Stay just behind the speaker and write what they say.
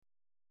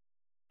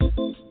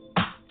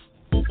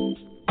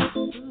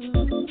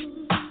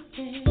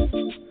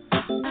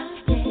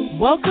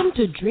Welcome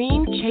to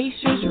Dream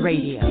Chasers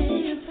Radio,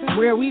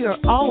 where we are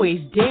always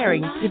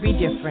daring to be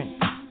different.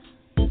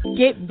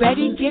 Get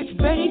ready,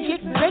 get ready,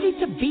 get ready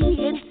to be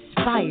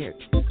inspired.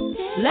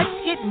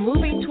 Let's get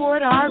moving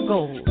toward our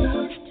goals.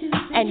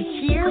 And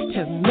here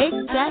to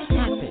make that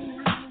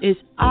happen is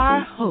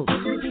our host,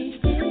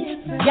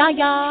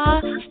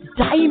 Yaya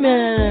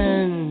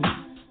Diamond.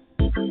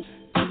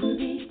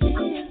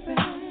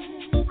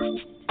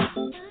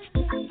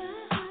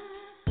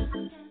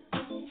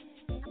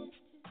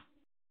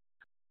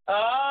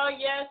 Oh,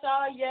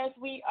 yes,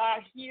 we are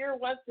here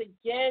once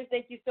again.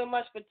 Thank you so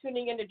much for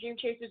tuning in to Dream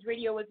Chasers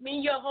Radio with me,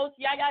 your host,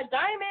 Yaya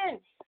Diamond.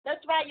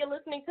 That's right, you're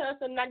listening to us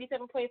on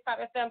 97.5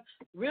 FM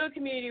Real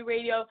Community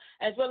Radio,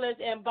 as well as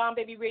in Bomb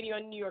Baby Radio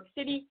in New York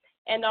City,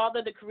 and all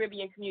of the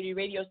Caribbean community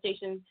radio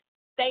stations.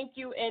 Thank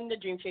you, and the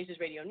Dream Chasers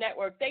Radio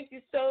Network. Thank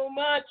you so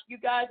much. You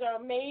guys are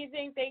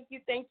amazing. Thank you,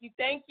 thank you,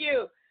 thank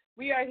you.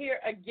 We are here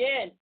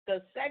again,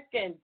 the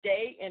second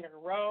day in a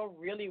row.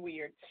 Really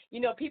weird. You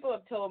know, people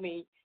have told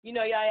me,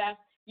 Yaya,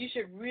 you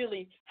should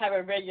really have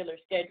a regular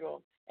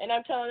schedule. And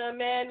I'm telling them,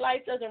 man,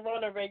 life doesn't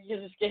run on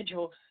regular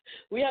schedules.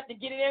 We have to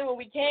get it in when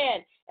we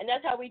can. And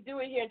that's how we do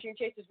it here in Dream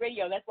Chasers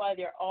Radio. That's why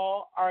they're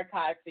all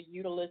archived for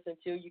you to listen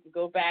to. You can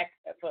go back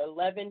for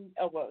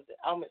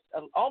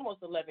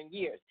almost 11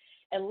 years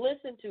and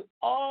listen to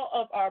all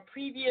of our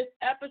previous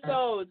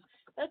episodes.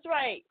 That's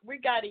right. We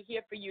got it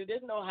here for you.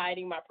 There's no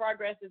hiding. My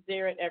progress is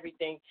there and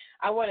everything.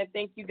 I want to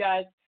thank you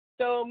guys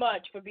so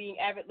much for being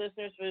avid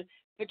listeners,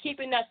 for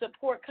keeping that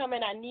support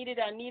coming. I need it.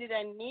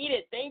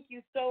 Thank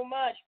you so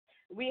much.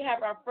 We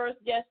have our first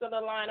guest on the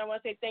line. I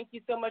want to say thank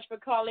you so much for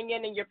calling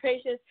in and your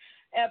patience.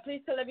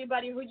 Please tell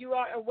everybody who you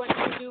are and what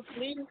you do,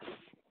 please.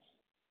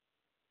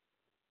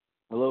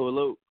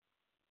 Hello.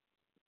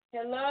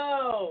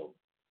 Hello.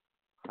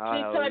 Hi,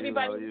 please tell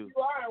everybody who you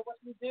are and what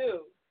you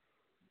do.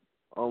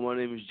 Oh, my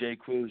name is Jay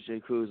Cruz.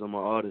 I'm an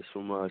artist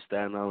from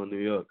Staten Island, New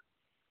York.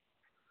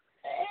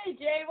 Hey,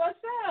 Jay, what's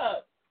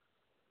up?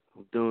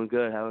 I'm doing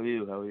good. How are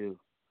you?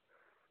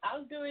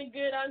 I'm doing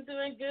good.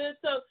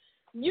 So,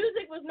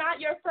 music was not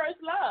your first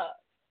love?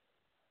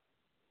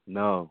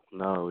 No, it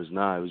was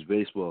not. It was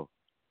baseball.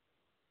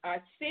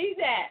 I see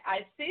that.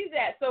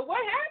 So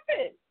what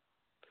happened?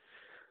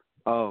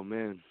 Oh,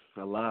 man,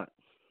 a lot.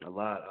 I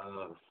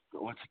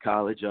went to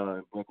college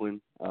in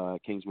Brooklyn,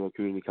 Kingsmore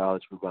Community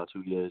College for about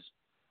 2 years.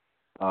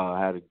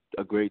 I had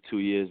a great 2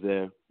 years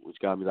there, which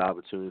got me the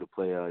opportunity to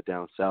play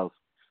down south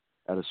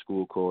at a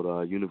school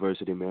called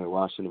University of Mary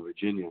Washington,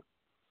 Virginia.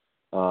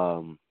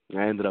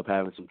 I ended up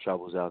having some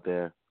troubles out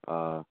there.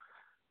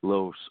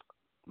 Little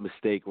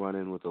mistake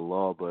running with the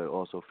law, but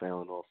also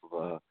failing off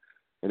of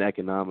an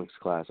economics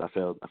class. I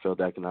failed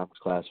the economics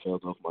class,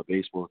 failed off my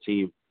baseball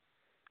team,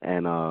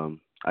 and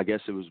I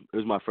guess it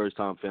was my first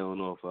time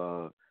failing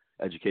off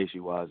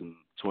education-wise in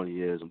 20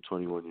 years. I'm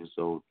 21 years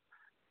old.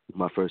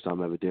 My first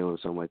time ever dealing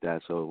with something like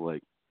that. So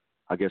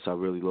I guess I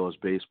really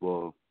lost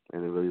baseball,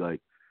 and it really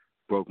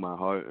broke my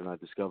heart, and I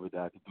discovered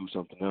that I could do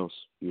something else,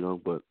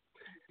 But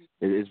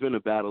it's been a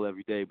battle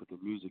every day, but the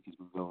music has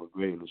been going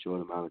great in a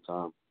short amount of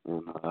time,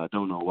 and I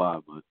don't know why,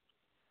 but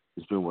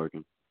it's been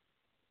working.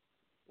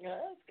 Yeah,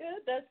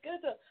 that's good.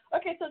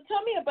 So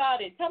tell me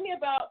about it. Tell me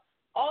about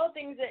all the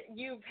things that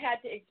you've had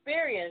to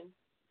experience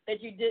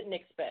that you didn't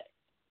expect.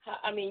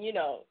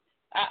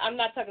 I'm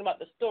not talking about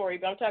the story,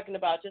 but I'm talking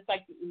about just the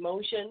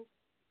emotions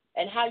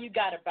and how you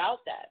got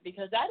about that,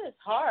 because that is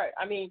hard.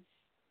 I mean,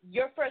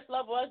 your first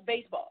love was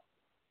baseball,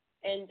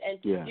 and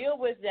to deal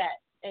with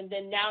that, and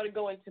then now to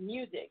go into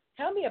music.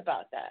 Tell me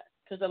about that,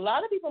 because a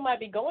lot of people might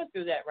be going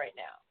through that right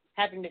now,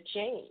 having to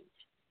change.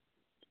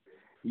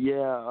 Yeah,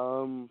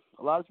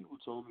 a lot of people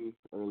told me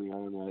early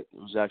on that it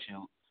was actually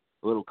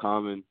a little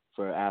common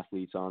for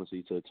athletes,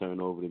 honestly, to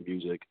turn over to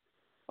music.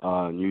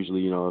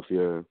 Usually, if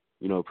you're,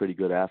 a pretty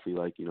good athlete,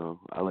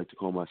 I like to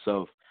call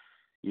myself,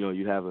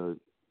 you have a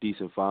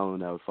decent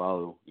following that would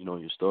follow,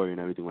 your story and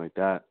everything like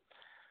that.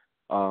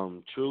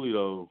 Truly,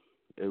 though,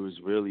 it was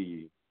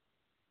really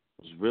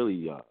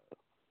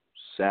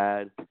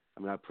sad. I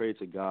mean, I prayed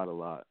to God a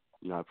lot.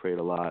 I prayed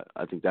a lot.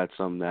 I think that's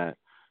something that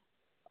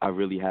I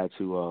really had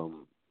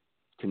to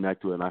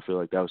connect with, and I feel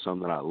like that was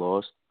something that I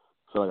lost.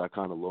 I feel like I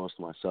kind of lost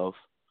myself,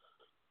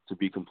 to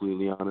be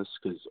completely honest,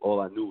 because all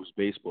I knew was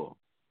baseball,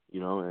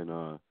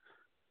 and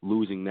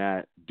losing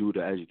that due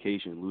to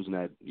education, losing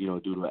that,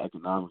 due to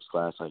economics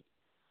class,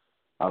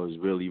 I was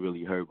really,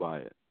 really hurt by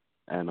it.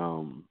 And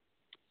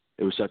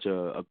it was such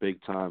a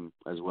big time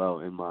as well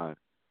in my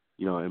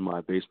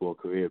baseball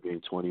career,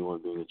 being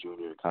 21, being a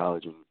junior in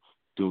college and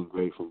doing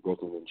great from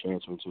Brooklyn and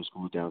transferring to a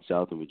school down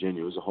south in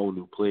Virginia. It was a whole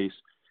new place.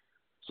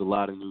 It's a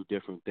lot of new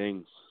different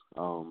things.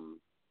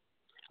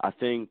 I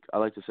think I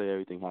like to say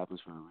everything happens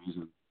for a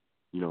reason,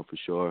 for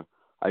sure.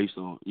 I used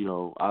to,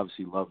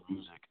 obviously love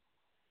music,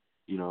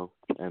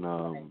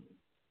 and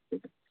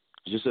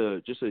just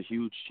a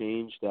huge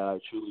change that I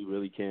truly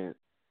really can't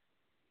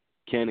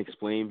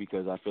explain,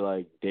 because I feel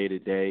like day to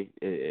day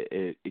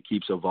it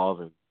keeps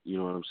evolving. You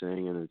know what I'm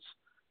saying? And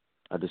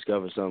I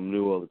discover something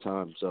new all the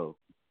time. So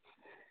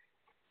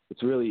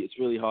it's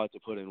really hard to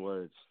put in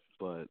words,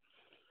 but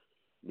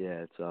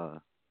yeah, it's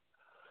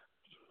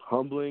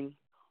humbling,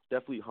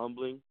 definitely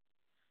humbling,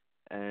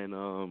 and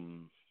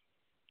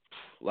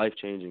life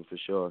changing for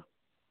sure,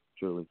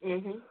 truly.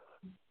 Mhm.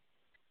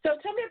 So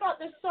tell me about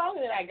this song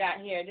that I got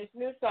here, this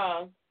new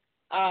song,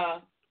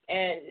 and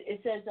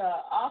it says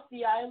 "Off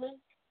the Island"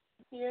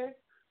 here.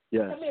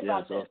 Yes, tell me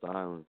about this. Off the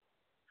Island.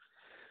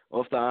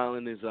 Off the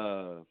Island is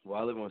well,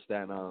 I live on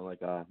Staten Island,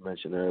 like I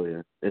mentioned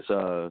earlier. It's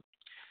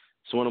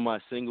one of my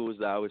singles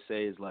that I would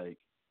say is like,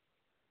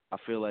 I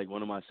feel like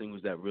one of my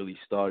singles that really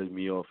started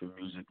me off in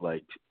music,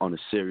 like on a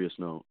serious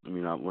note. I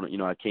mean,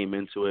 I came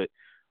into it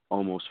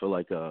almost for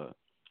like a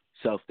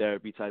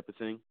self-therapy type of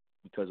thing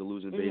because of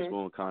losing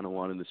baseball, and kind of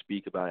wanting to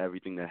speak about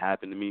everything that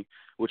happened to me,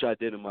 which I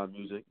did in my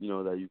music,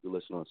 that you could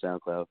listen on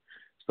SoundCloud,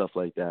 stuff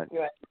like that.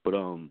 Right. But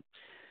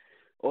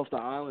Off the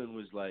Island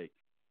was like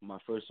my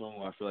first song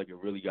where I feel like it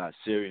really got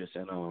serious,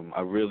 and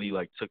I really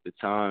like took the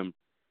time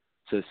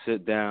to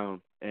sit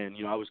down, and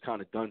I was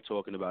kind of done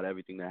talking about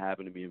everything that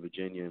happened to me in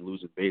Virginia and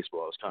losing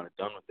baseball. I was kind of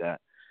done with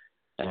that,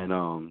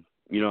 and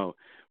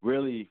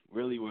really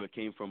where it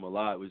came from a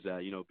lot was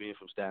that being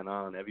from Staten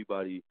Island,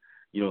 everybody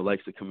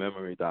likes to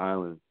commemorate the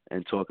island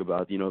and talk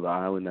about the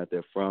island that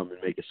they're from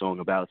and make a song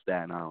about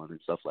Staten Island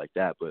and stuff like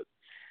that, but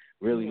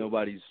really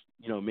nobody's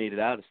made it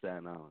out of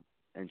Staten Island.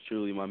 And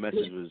truly my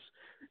message was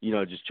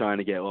just trying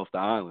to get off the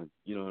island,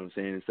 you know what I'm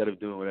saying? Instead of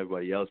doing what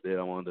everybody else did,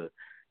 I wanted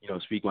to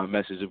speak my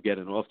message of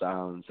getting off the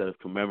island instead of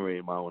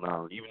commemorating my own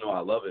island, even though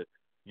I love it.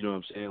 You know what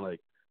I'm saying? Like,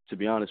 to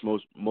be honest,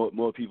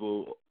 more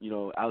people,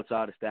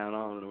 outside of Staten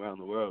Island and around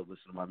the world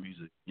listen to my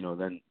music,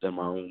 than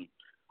my own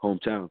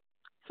hometown.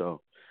 So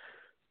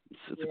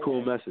it's a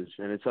cool message,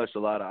 and it touched a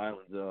lot of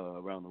islands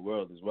around the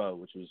world as well,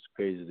 which was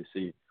crazy to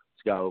see.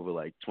 It's got over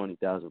like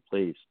 20,000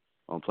 plays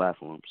on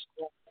platforms.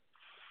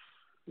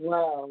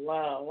 Wow.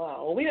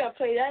 Well, we gotta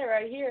play that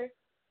right here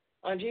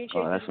on Dream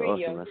Chasers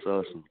Radio. Awesome. That's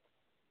awesome.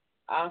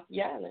 Off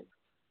the Island.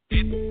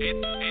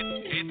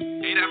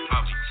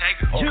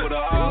 Over the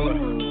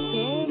island.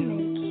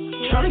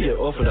 Trying to get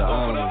off of the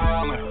island.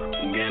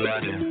 I'm getting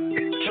out there.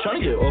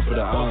 Trying to get off of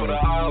the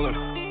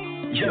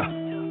island. Yeah.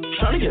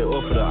 Trying to get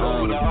off of the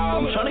island.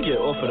 I'm trying to get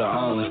off of the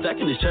island.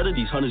 Stacking this cheddar,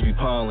 these hunters be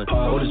piling.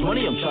 All this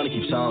money, I'm trying to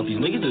keep silent. These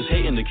niggas is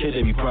hating the kid,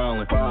 they be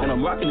prowling. And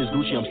I'm rocking this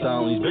Gucci, I'm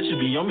styling. These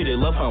bitches be on me, they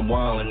love how I'm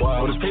wildin'.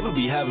 All this paper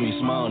be having me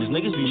smiling. These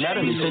niggas be mad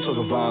and they say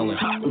talking violent.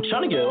 I'm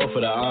trying to get off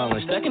of the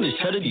island. Stacking this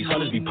cheddar, these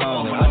hunters be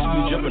piling. I just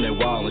be dripping and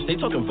wildin'. They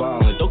talking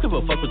violent. Don't give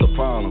a fuck with the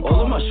problem. All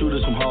of my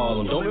shooters from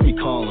Harlem. Don't hear me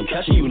calling.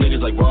 Catching you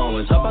niggas like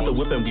Rollins. Hop out the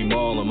whip and be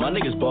maulin'. My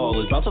niggas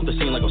ballers. Bounce off the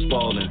scene like I'm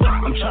Spalding.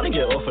 I'm trying to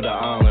get off of the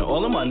island.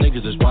 All of my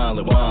niggas is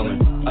wildin'.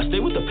 I stay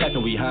with the pack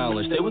and we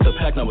howlin'. Stay with the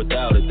pack, not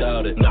without it,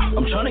 doubt it.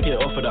 I'm trying to get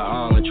off of the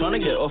island, trying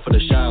to get off of the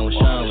shining.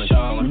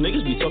 You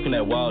niggas be talking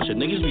that wild shit,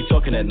 niggas be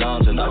talking that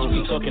nonsense. I just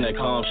be talking that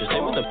calm shit. Stay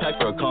with the pack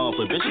for a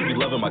conflict, bitches be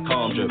loving my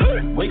calm drip.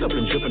 Wake up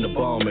and dripping the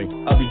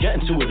bombing. I be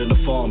getting to it in the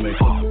farming.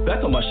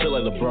 Back on my shit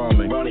like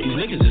LeBron. These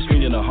niggas is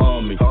screaming to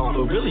harm me,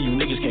 but really you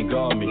niggas can't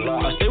guard me.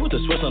 I stay with the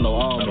Swiss on the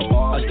army.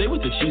 I stay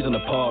with the cheese in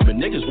the apartment.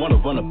 Niggas wanna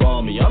run up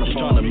on me. I'm just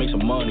trying to make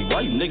some money.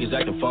 Why you niggas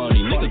acting funny?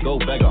 Nigga go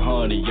back a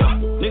honey, yeah.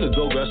 Nigga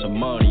go grab some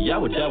money. I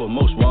would with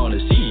most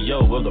wanted,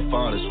 CEO of the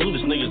finest,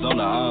 smoothest niggas on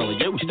the island.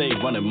 Yeah, we stay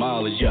running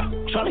mileage, yeah.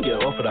 Trying to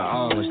get off of the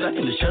island,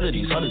 stacking the cheddar,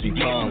 these hunters be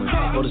piling.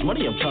 All this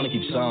money, I'm trying to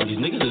keep silent. These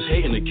niggas is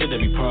hating the kid that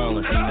be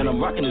prowling. And I'm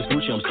rocking this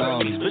Gucci, I'm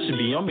styling. These bitches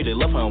be on me, they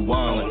love how I'm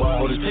wildin'.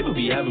 All this paper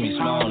be having me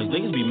smiling. These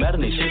niggas be mad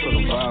and they say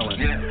I'm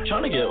violent.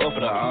 Trying to get off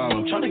of the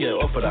island, trying to get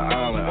off of the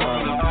island.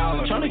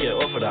 I'm trying to get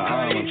off of the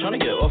island, trying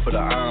to get off of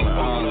the island.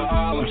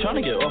 I'm trying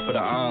to get off of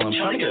the island,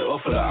 trying to get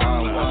off of the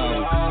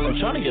island. I'm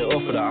trying to get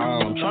off of the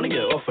island, trying to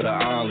get off of the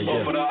island,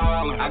 yeah.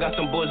 I got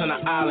some boys on the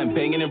island,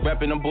 banging and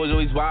rapping, them boys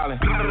always wildin'.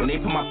 When they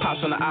put my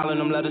pops on the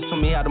island, them letters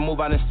told me how to move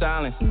out in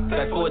silence.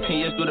 Back 14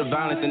 years through the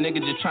violence, the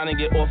nigga just trying to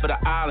get off of the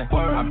island.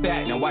 I'm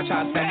back, now watch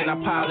how I stack and I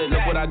pile it.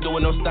 Look what I do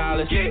with no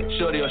stylist.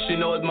 Shorty, all she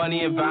know is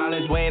money and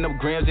violence, weighing up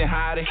grams and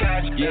hiding.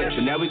 Yeah,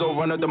 so now we gon'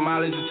 run up the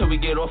mileage until we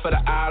get off of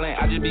the island.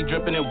 I just be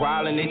dripping and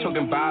wildin', they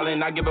talking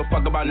violent. I give a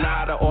fuck about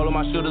nada, all of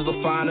my shooters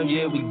will find them.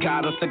 Yeah, we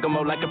got them, stick them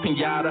up like a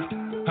pinata.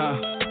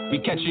 We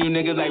catch you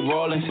niggas like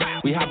Rollins.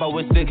 We hop out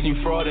with sticks, you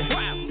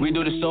fraudin'. We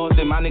do the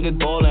saucing, my niggas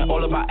ballin'.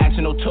 All about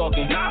action, no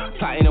talking.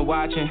 Plotting and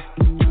watching.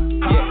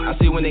 Yeah, I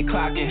see when they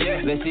clockin'.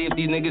 Let's see if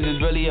these niggas is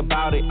really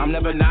about it. I'm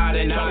never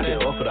nodding. Trying to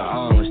get off of the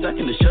island,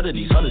 stacking the cheddar,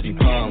 these hunters be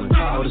piling.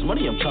 All this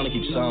money, I'm trying to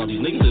keep silent. These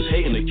niggas is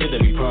hating the kid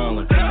that be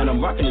prowling. And I'm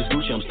rocking this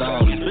Gucci, I'm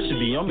styling. These bitches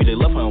be on me, they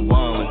love how I'm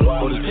wildin'.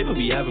 All this paper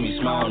be having me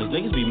smiling. These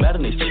niggas be mad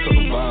and they say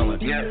I'm violent.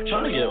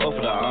 Trying to get off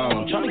of the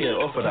island, trying to get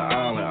off of the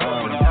island.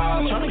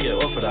 I'm trying to get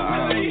off of the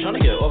island, trying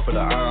to get off of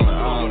the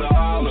island.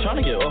 I'm trying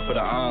to get off of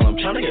the island, I'm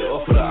trying to get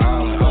off of the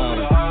island.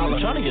 I'm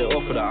trying to get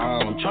off of the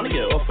island, I'm trying to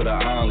get off of the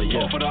island, yeah.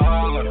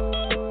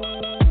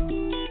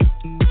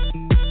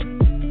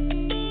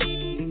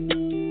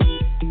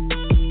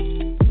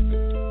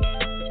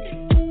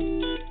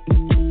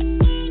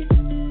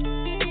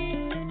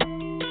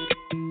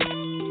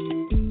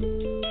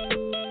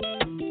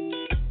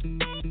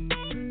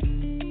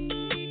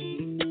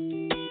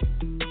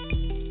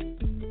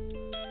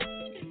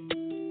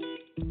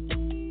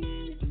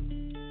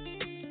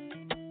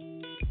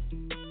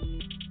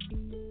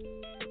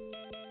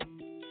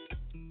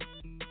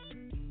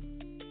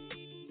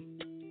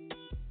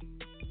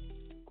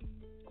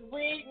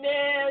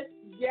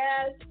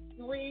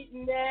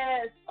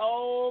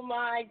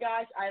 my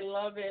gosh, I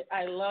love it.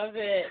 I love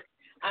it.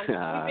 I'm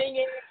keeping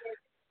it.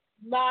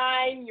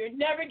 Mine. You're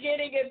never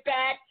getting it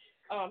back.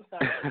 Oh, I'm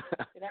sorry.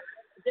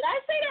 Did I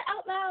say that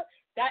out loud?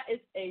 That is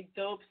a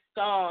dope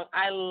song.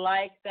 I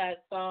like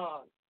that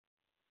song.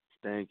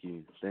 Thank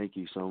you. Thank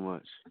you so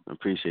much. I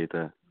appreciate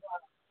that.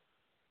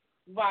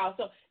 Wow.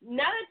 So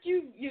now that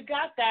you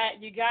got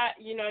that, you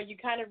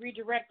kind of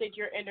redirected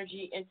your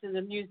energy into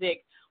the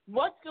music.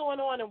 What's going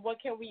on and what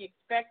can we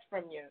expect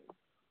from you?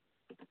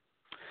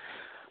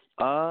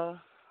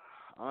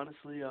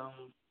 Honestly,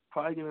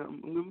 probably gonna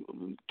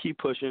keep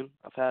pushing.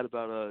 I've had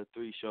about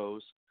 3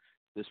 shows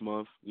this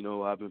month.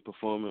 I've been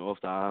performing off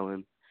the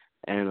island,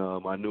 and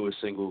my newest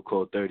single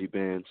called 30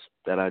 Bands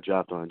that I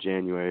dropped on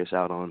January. It's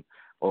out on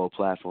all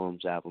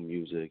platforms: Apple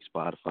Music,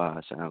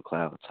 Spotify,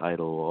 SoundCloud,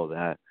 Tidal, all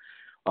that.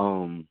 But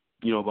I'm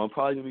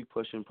probably gonna be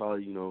pushing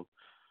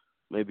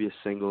maybe a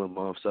single a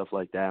month, stuff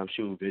like that. I'm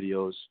shooting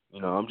videos.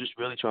 I'm just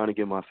really trying to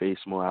get my face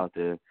more out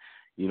there,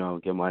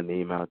 get my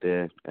name out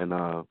there. And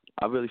I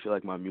really feel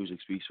like my music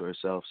speaks for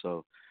itself.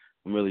 So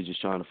I'm really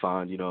just trying to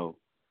find,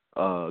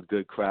 a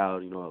good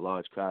crowd, a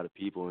large crowd of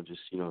people, and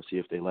just, see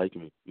if they like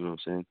me. You know what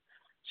I'm saying?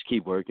 Just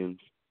keep working,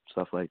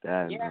 stuff like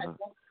that. Yeah,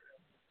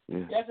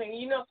 and,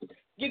 definitely.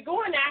 You're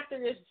going after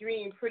this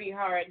dream pretty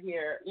hard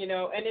here,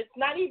 and it's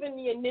not even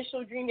the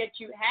initial dream that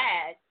you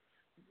had.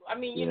 I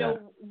mean,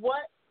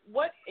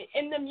 what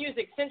in the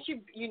music, since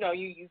you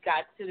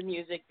got to the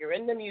music, you're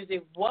in the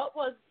music, what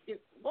was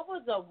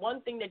the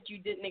one thing that you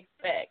didn't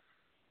expect?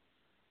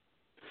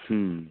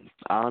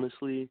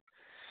 Honestly,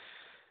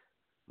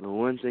 the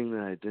one thing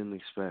that I didn't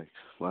expect,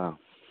 wow.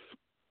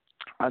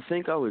 I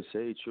think I would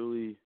say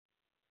truly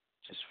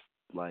just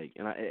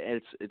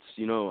it's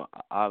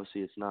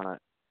obviously it's not,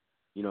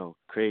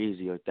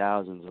 crazy or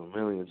thousands or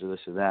millions or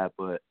this or that,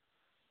 but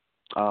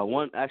I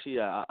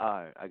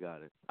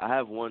got it. I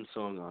have one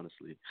song,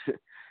 honestly.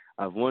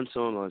 I have one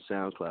song on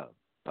SoundCloud.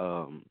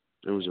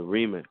 It was a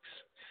remix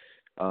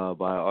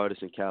by an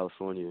artist in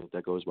California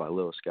that goes by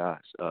Lil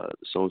Skies. The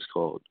song's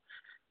called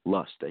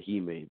Lust that he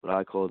made, but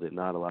I called it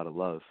Not a Lot of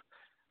Love.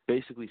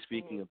 Basically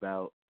speaking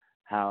about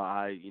how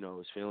I,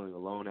 was feeling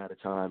alone at a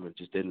time and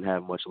just didn't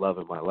have much love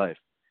in my life.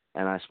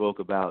 And I spoke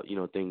about,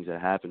 things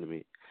that happened to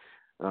me.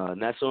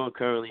 And that song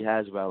currently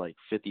has about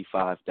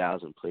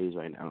 55,000 plays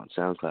right now on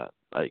SoundCloud,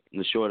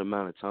 in a short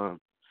amount of time.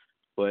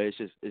 But it's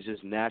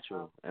just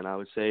natural. And I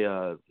would say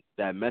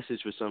that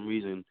message, for some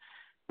reason,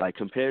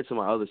 compared to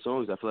my other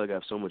songs, I feel like I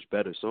have so much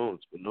better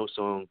songs, but no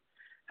song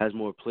has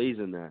more plays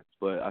than that.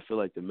 But I feel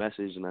like the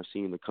message, and I've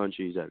seen the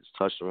countries that it's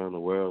touched around the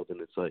world, and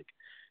it's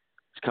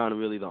kind of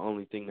really the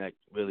only thing that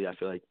really I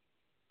feel like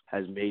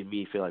has made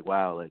me feel like,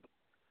 wow,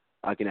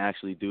 I can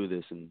actually do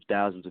this, and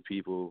thousands of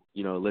people,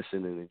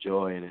 listen and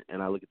enjoy.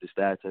 And I look at the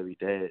stats every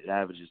day. It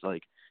averages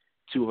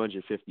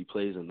 250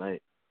 plays a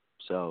night.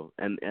 So,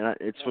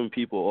 it's from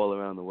people all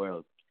around the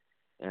world.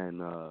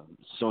 And a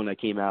song that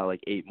came out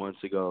 8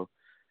 months ago,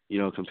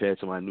 compared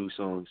to my new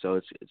song. So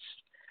it's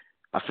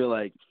I feel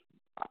like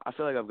I've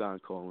gotten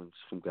callings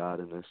from God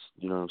in this.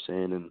 You know what I'm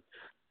saying? And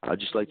I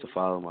just like to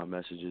follow my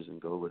messages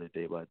and go with it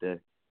day by day.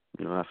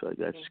 I feel like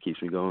that just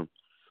keeps me going.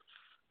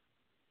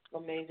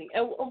 Amazing.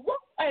 And what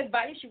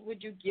advice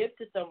would you give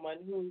to someone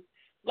who,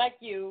 like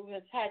you,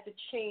 has had to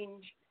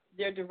change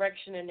their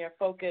direction and their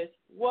focus?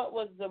 What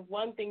was the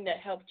one thing that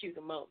helped you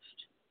the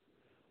most?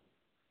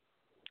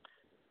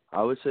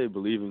 I would say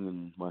believing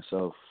in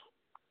myself.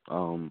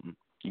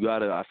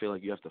 I feel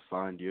like you have to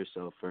find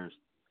yourself first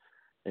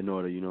in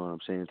order,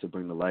 to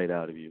bring the light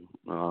out of you.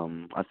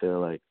 I feel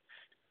like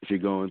if you're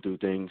going through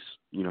things,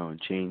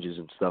 and changes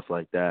and stuff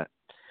like that,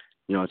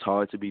 it's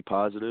hard to be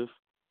positive,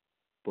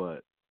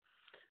 but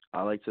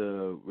I like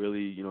to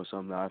really,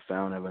 something that I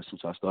found ever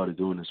since I started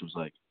doing this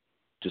was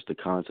just the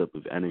concept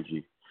of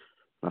energy.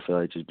 I feel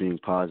like just being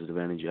positive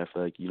energy. I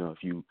feel like,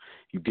 if you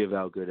give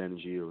out good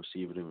energy, you'll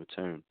receive it in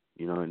return,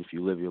 and if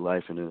you live your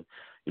life in a,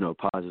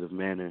 positive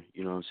manner,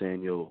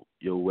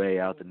 you'll weigh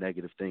out the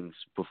negative things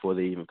before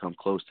they even come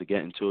close to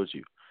getting towards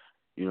you,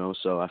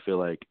 so I feel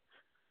like,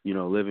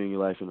 living your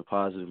life in a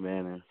positive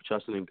manner,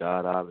 trusting in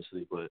God,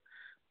 obviously, but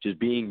just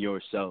being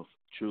yourself,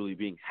 truly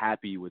being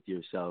happy with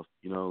yourself,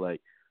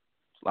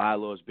 I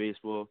lost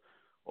baseball.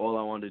 All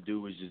I wanted to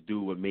do was just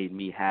do what made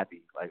me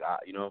happy,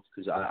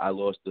 because I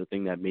lost the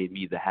thing that made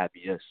me the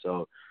happiest.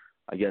 So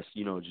I guess,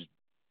 just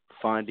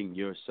finding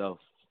yourself,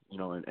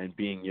 and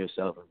being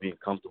yourself and being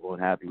comfortable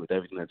and happy with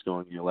everything that's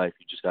going on in your life.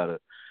 You just gotta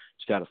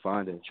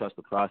find it and trust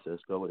the process.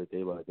 Go with it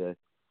day by day.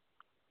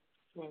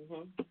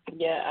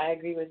 Yeah, I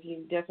agree with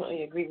you.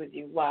 Definitely agree with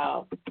you.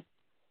 Wow.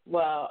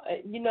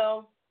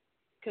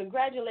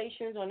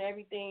 Congratulations on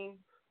everything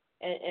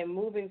and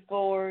moving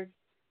forward.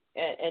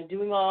 And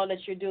doing all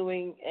that you're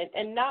doing,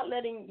 and not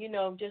letting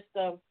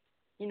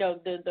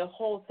the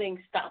whole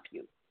thing stop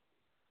you,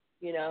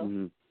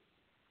 Mm-hmm.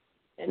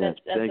 And that's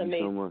thank amazing.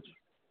 You so much.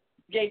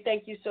 Jay,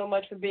 thank you so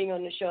much for being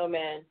on the show,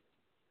 man.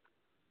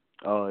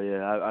 Oh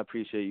yeah, I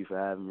appreciate you for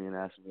having me and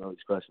asking me all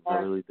these questions. I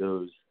really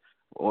do.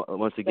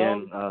 Once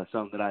again,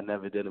 something that I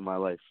never did in my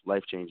life,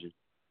 life changing.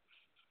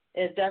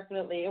 It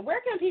definitely. And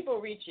where can people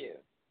reach you?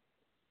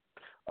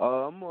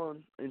 I'm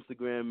on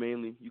Instagram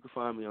mainly. You can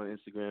find me on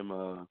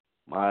Instagram.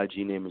 My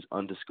IG name is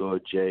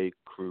 _JCruz21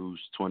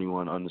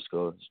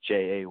 _ It's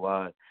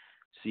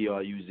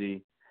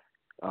JAYCRUZ.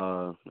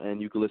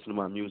 And you can listen to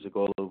my music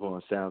all over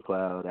on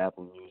SoundCloud,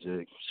 Apple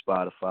Music,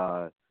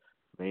 Spotify,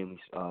 mainly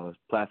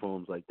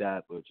platforms like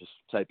that. But just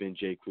type in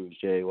J Cruz,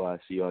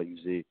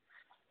 JAYCRUZ,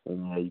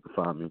 and yeah, you can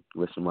find me.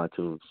 Listen to my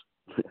tunes.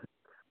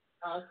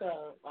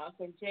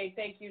 Awesome. Jay,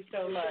 thank you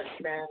so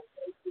much, man.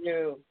 Thank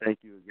you. Thank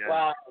you again.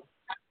 Wow.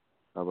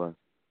 Bye-bye.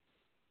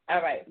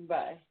 All right,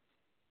 bye.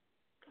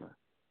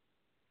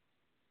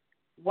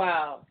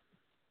 Wow.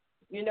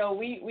 You know,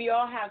 we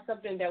all have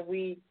something that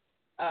we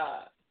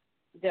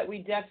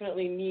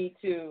definitely need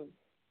to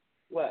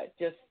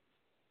just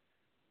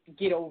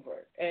get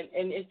over. And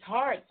it's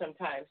hard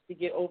sometimes to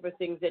get over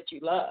things that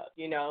you love,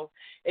 you know.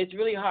 It's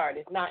really hard.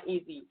 It's not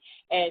easy.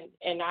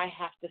 And I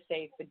have to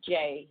say for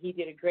Jay, he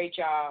did a great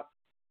job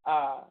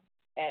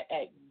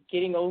at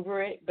getting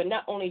over it, but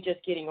not only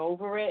just getting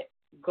over it,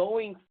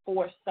 going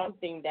for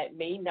something that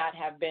may not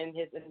have been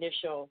his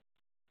initial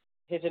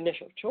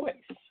choice.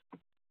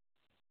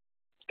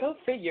 Go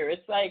figure.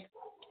 It's like,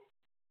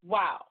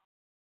 wow.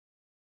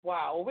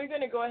 Well, we're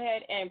going to go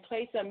ahead and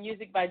play some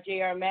music by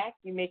J.R. Mack.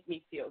 You make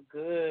me feel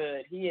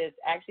good. He is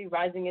actually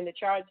rising in the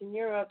charts in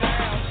Europe.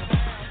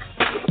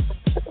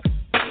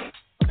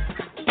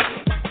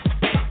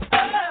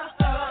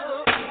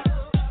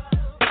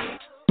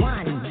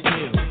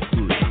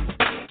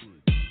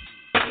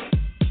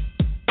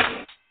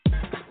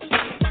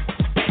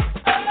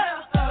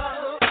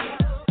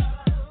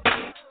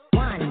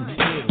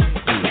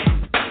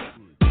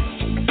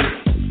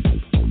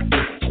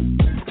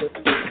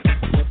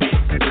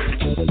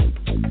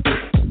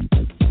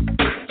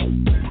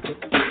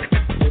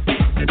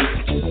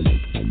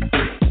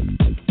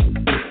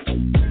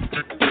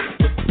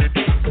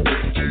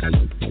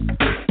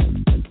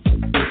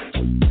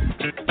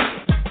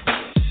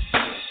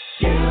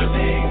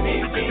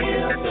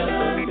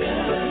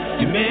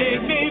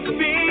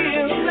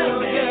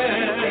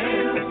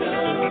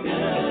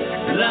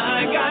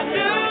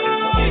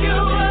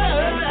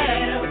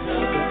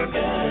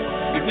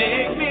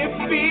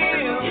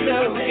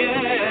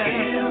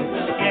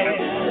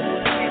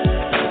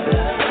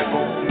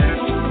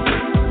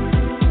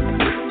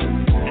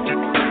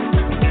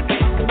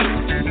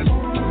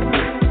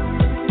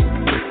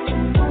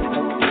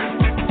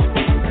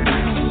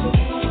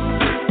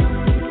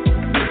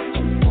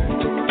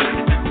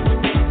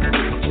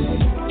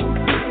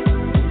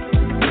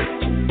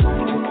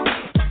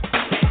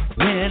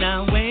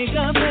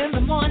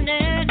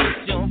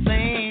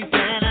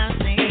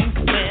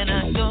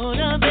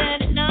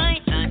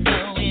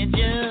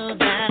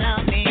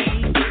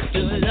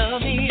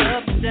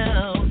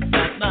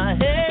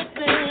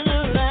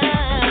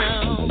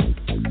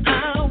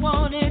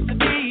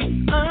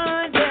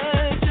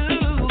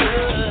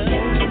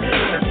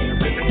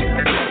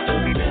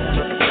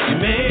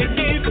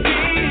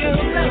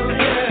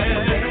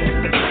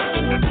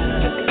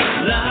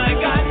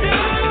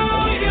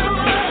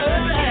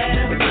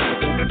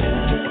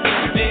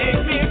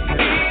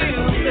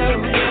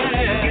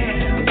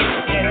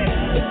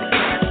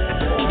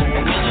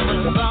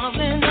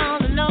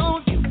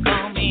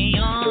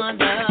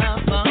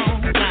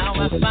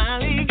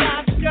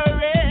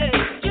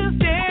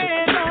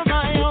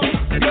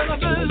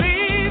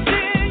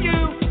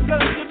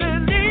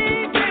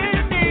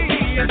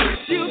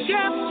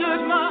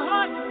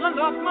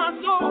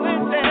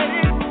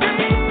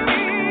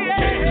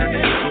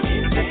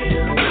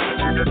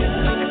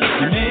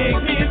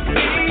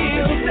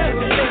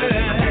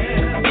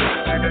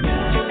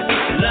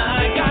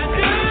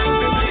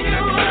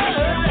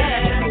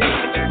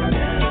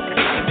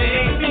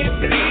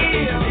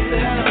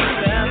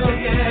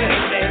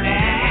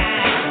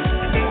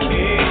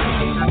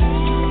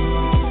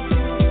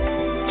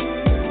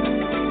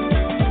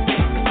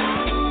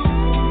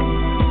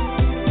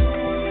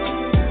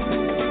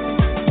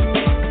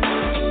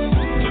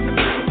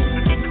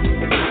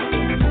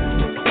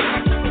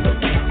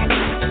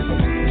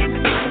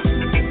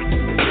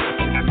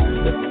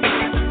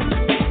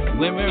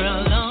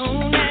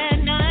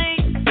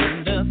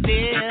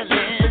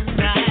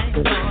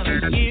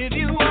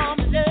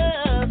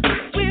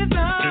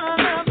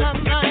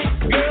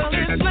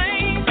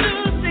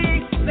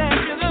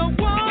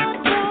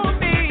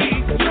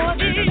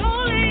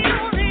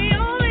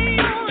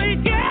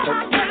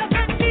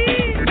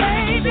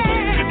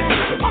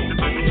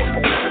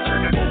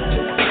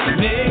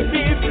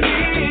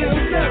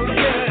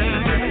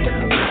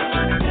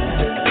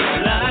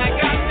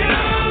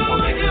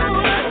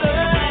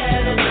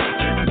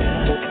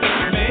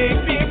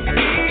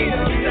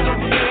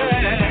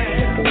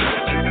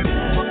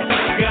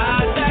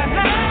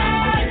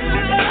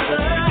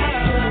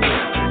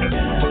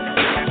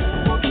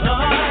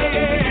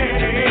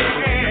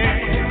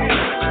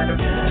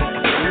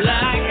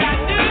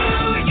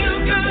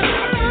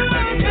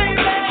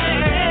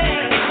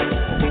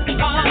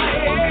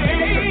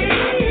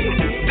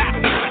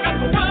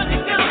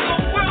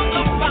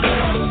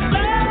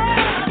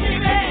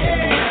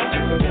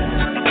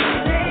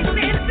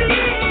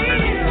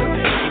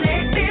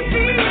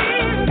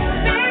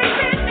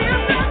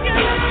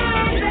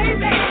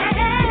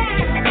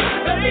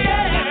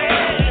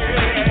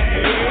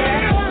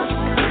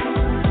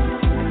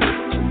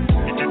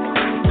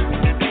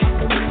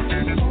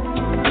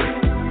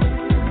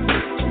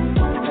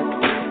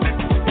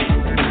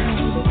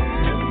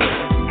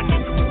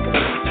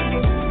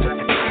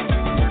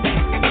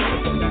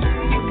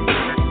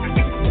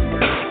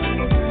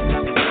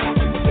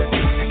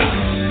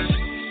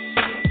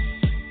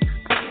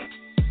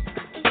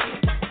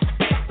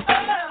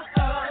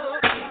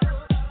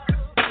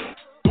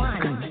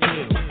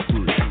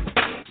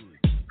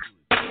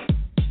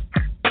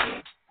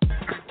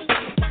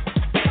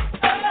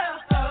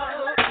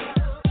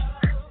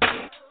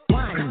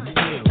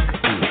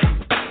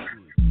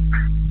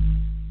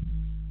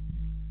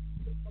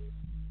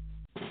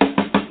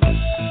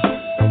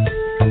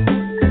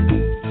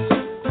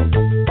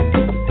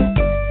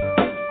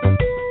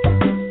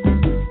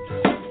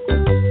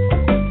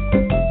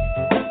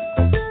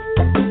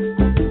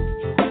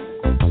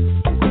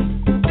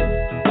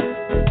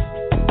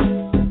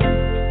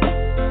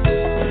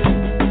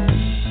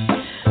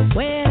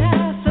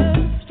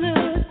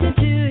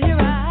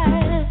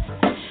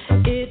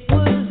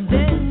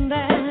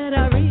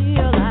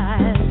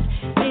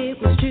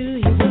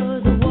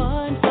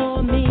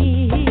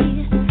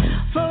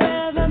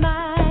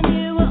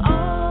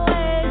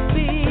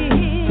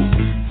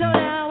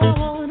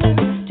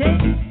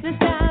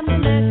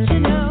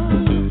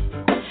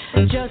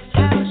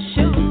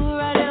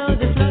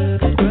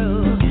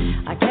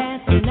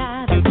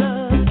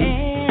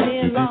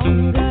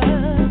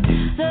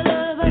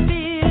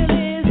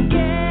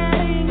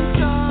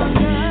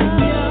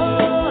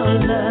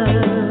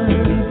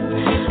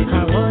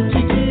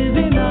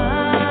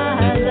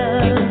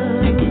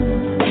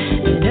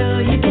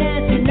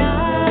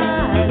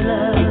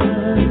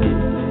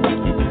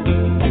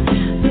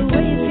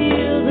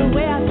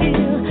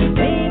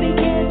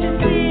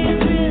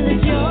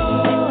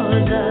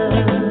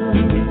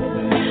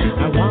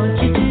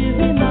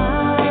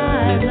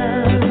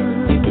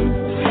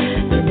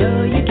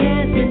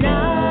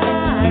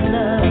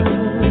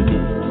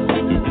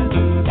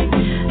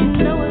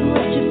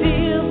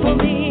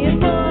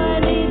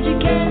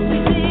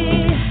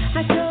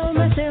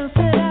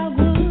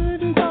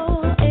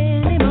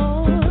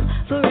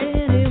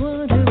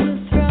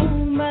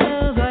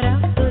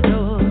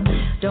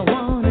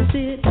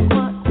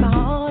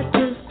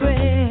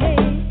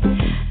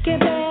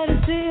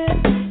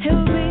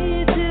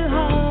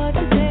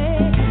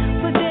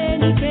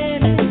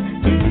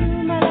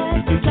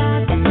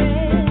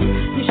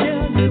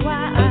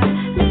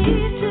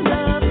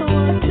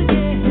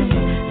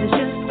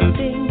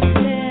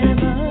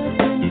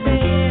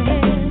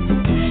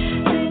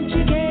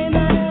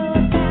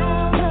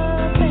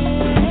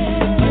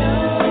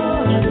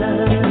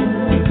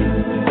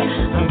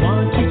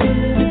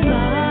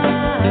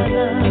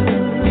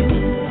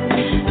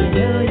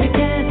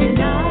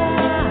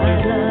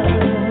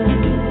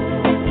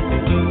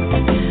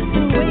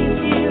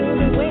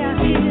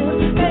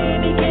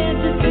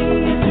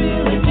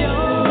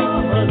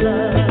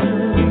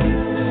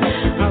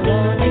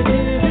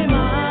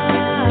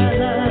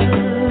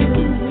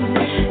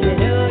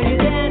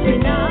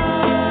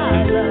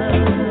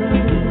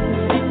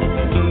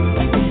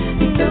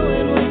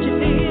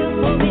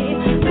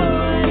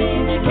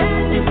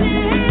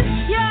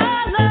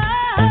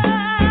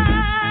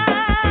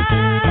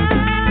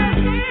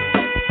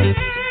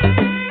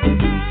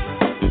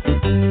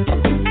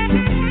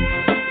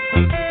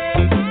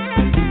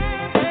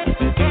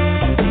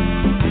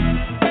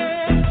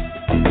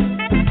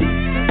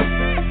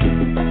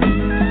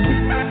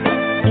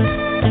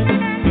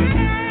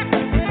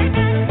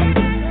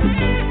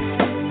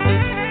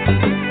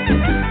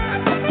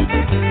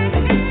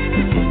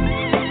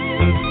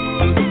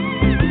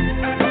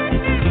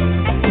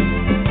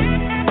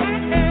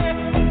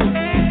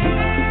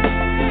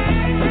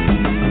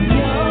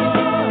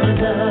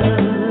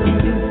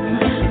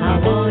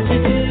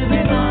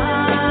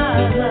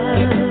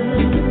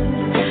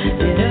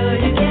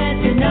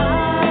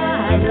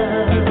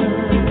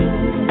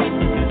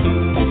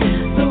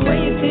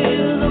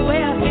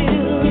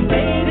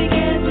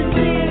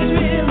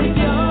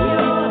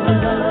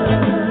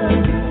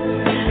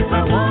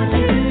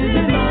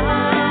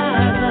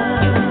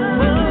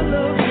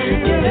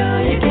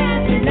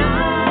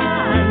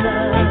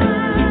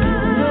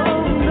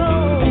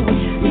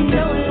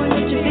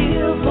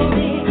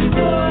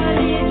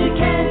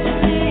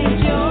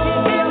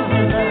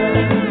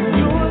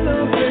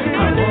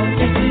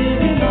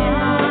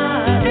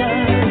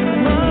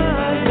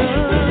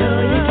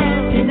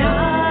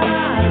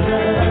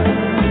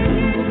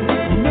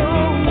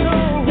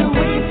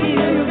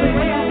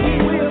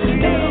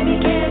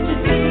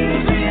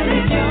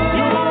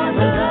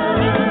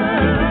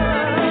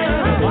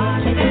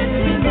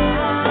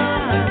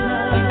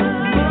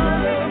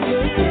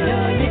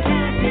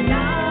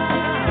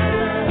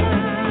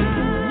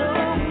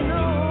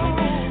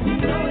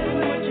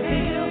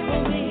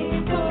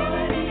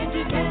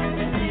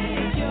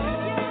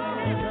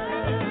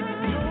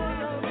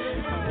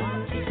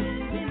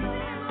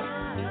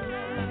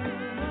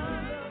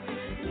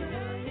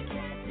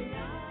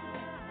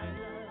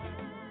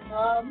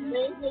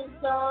 Amazing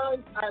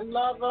songs. I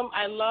love them.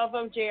 I love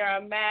them.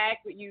 J.R. Mack,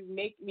 you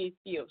make me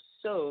feel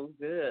so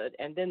good.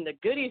 And then the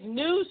Goodies'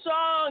 new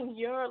song,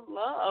 Your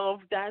Love.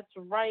 That's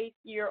right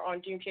here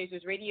on Dream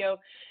Chasers Radio.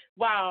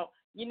 Wow.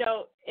 You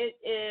know,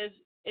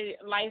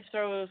 life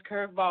throws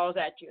curveballs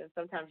at you, and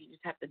sometimes you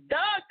just have to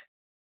duck.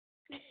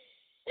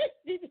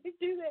 Did you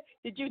do that?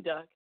 Did you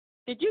duck?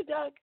 Did you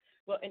duck?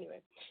 Well, anyway,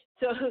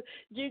 so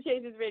Dream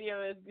Chasers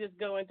Radio is just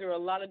going through a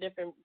lot of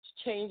different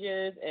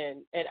changes,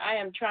 and I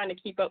am trying to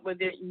keep up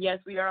with it. Yes,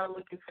 we are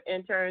looking for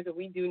interns, and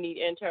we do need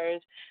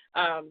interns.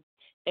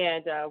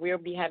 And we'll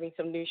be having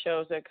some new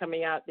shows that are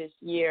coming out this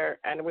year,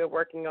 and we're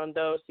working on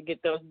those to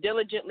get those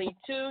diligently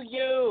to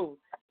you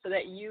so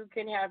that you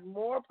can have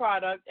more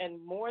product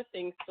and more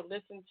things to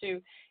listen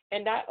to,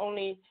 and not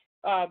only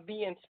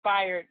be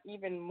inspired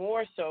even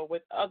more so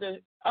with other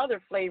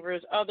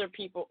flavors, other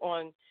people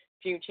on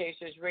Dream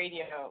Chasers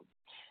Radio.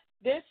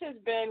 This has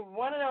been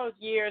one of those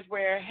years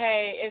where,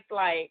 hey, it's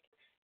like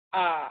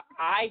I'm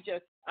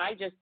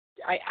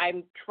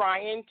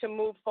trying to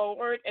move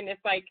forward, and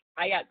it's like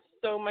I got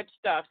so much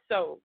stuff.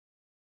 So,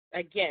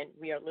 again,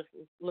 we are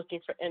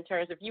looking for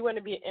interns. If you want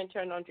to be an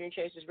intern on Dream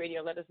Chasers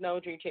Radio, let us know,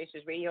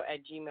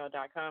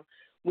 dreamchasersradio@gmail.com.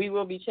 We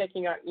will be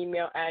checking our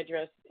email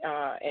address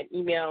and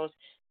emails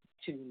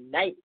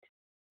tonight.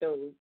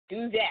 So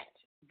do that.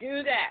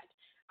 Do that.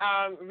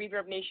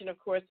 Reverb Nation, of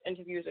course,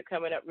 interviews are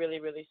coming up really,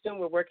 really soon.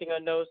 We're working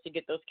on those to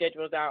get those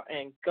schedules out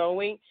and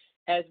going,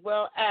 as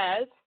well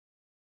as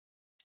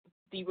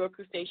the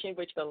Roku station,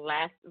 which the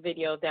last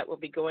video that will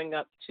be going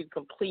up to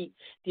complete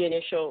the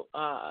initial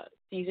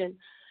season.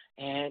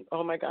 And,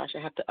 oh, my gosh, I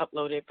have to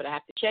upload it, but I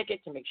have to check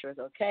it to make sure it's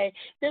okay.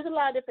 There's a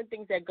lot of different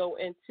things that go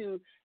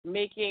into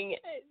making,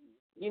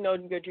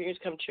 your dreams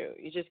come true.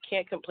 You just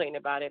can't complain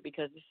about it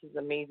because this is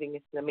amazing.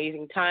 It's an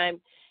amazing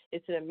time.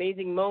 It's an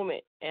amazing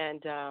moment.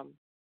 And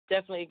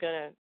definitely going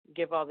to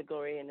give all the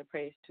glory and the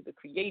praise to the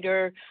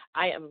Creator.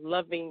 I am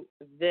loving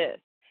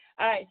this.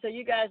 All right, so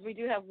you guys, we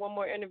do have one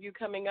more interview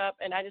coming up,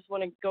 and I just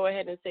want to go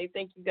ahead and say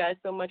thank you guys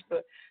so much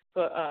for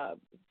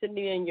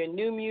sending in your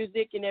new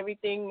music and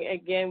everything.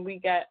 Again,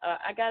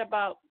 I got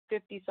about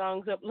 50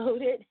 songs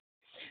uploaded,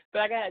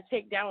 but I got to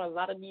take down a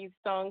lot of these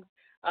songs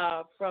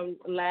from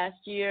last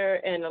year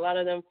and a lot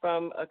of them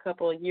from a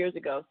couple of years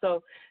ago.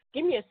 So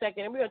give me a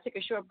second, and we're going to take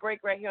a short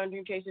break right here on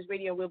Dream Chasers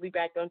Radio, and we'll be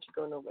back. Don't you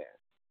go nowhere.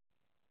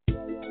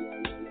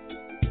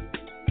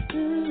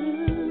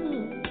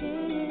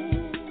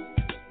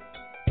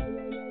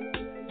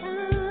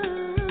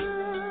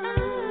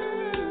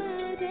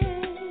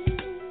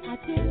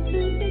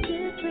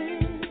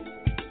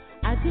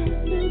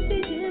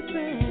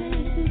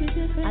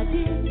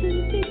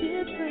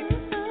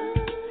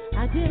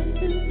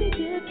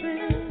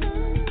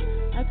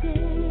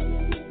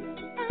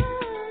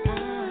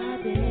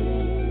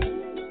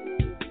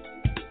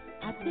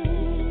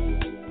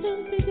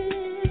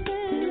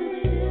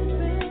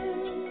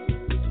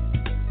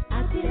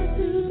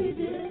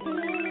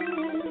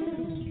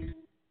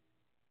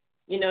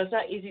 It's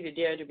not easy to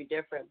dare to be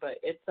different, but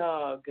it's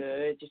all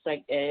good, just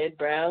like Ed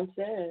Brown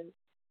said.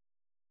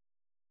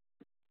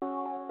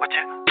 What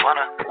you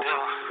wanna do?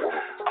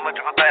 I'ma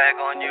drop a bag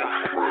on you.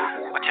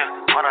 What you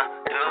wanna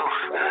do?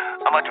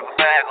 I'ma drop a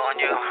bag on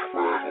you.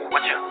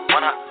 What you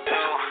wanna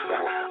do?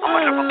 I'ma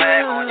drop a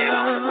bag on you.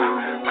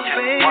 What you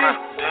wanna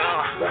do?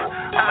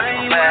 I'ma drop a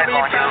bag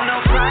on you.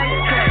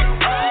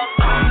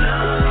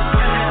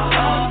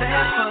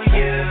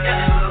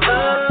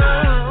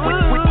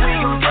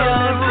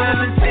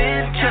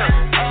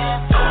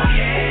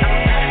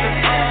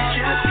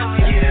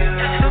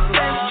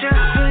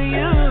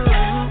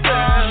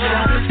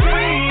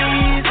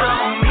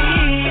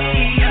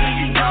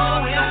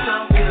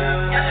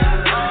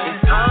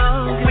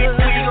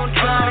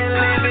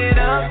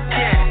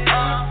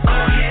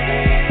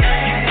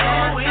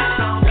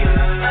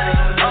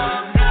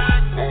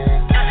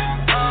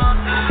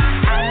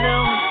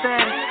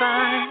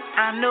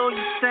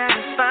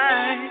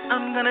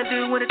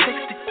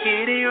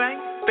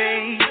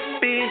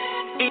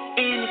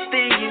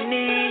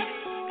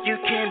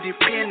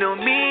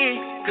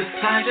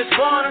 I just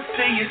wanna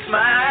see you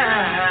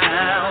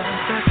smile.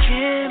 The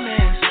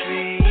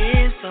chemistry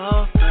is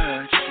off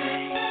the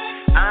chain.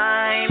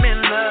 I'm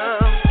in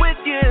love with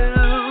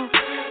you,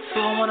 so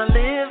I wanna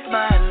live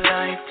my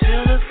life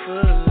to the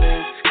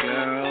fullest,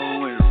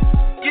 girl, with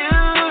you.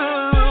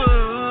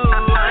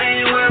 I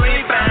ain't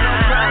worried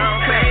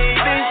about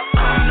baby.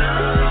 Oh no,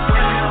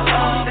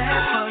 all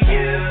that for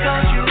you.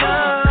 Don't you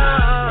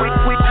know we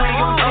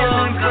gon' chill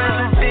in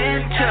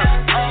presidential.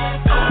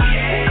 Oh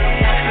yeah.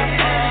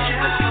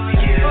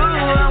 I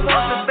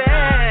want the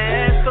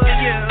best for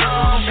you.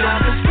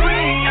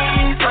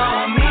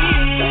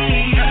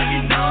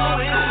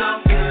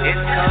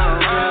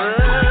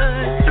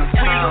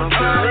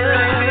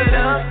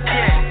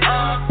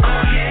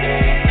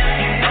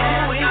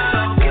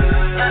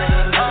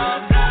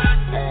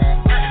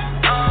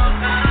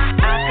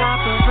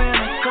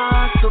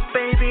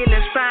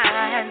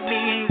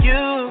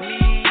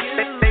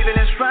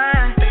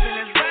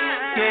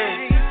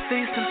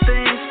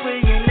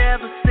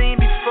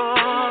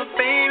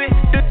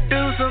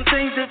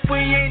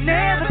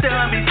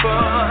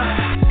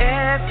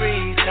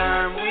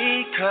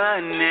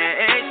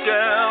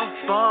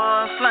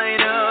 boss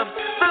light up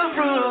the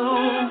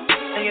room.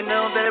 And you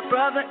know that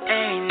brother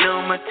ain't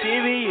no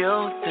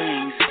material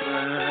things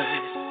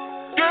first.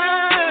 Girl,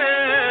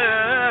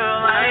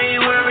 I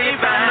ain't worried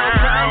about no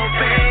problem,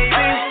 baby.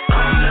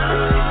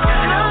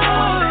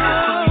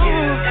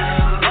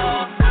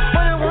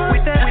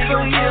 With that, we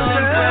gon' kill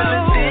them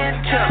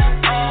presidential.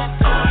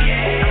 Oh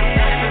yeah.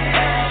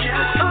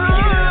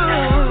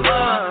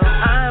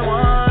 I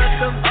want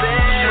the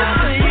best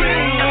for you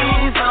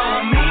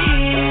on me.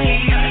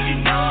 You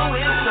know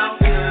it's so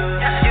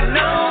good. You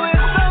know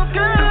it's so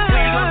good.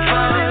 We gon'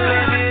 try to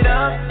live it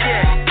up,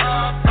 yeah.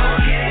 Oh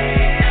yeah.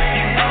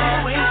 You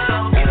know it's so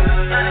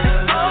good. It's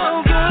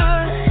so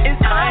good.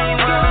 It's I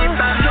ain't worried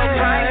about no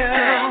price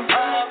tag.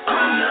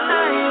 Oh no.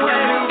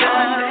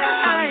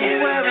 I ain't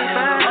worried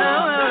about.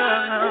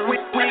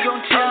 We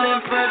gon' chill in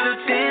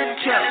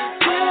presidential.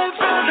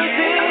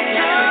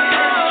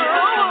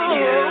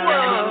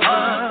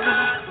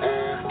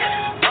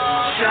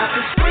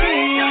 Shopping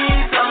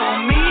sprees on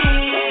me.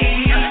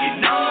 You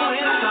know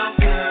it's so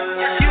good.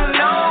 You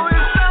know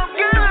it's so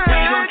good. We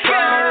gon'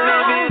 try to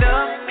live it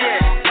up,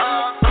 yeah.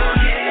 Oh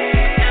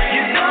yeah.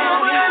 You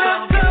know it's so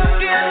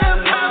good.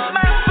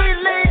 My sweet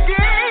lady,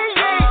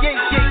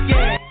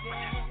 yeah.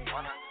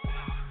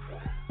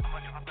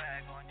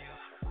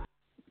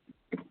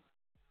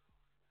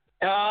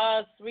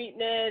 Oh,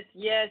 sweetness.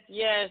 Yes,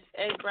 yes.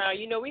 Hey, Brown,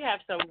 you know, we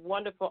have some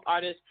wonderful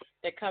artists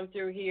that come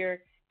through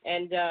here,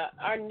 and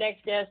our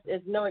next guest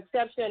is no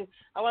exception.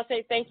 I want to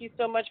say thank you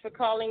so much for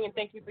calling, and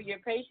thank you for your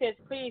patience.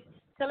 Please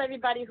tell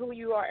everybody who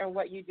you are and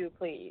what you do,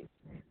 please.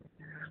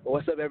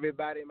 What's up,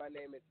 everybody? My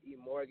name is E.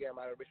 Morgan. I'm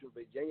out of Richmond,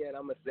 Virginia, and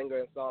I'm a singer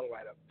and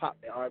songwriter, pop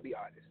and R&B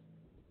artist.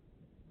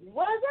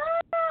 What's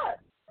up?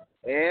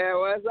 Yeah,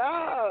 what's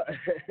up?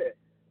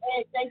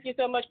 Hey, thank you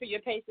so much for your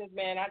patience,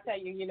 man. I tell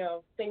you, you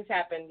know, things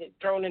happen, it's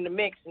thrown in the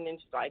mix, and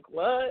it's like,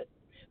 what?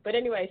 But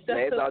anyway, so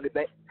Man, it's all good.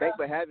 Thanks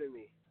for having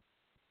me.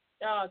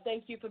 Oh,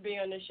 thank you for being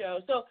on the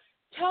show. So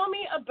tell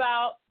me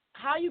about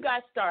how you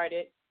got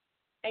started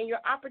and your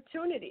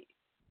opportunities.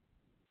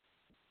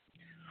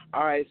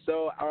 All right,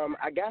 so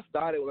I got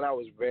started when I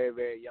was very,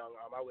 very young.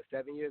 I was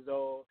 7 years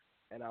old,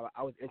 and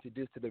I was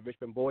introduced to the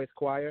Richmond Boys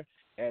Choir,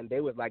 and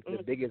they was like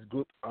the biggest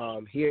group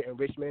here in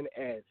Richmond.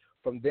 And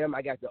from them,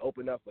 I got to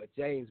open up for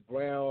James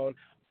Brown,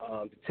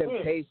 the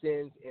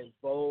Temptations, In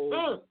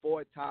Vogue,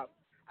 Four Top.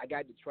 I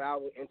got to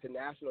travel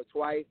international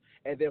twice,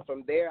 and then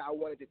from there, I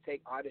wanted to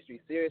take artistry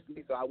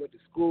seriously, so I went to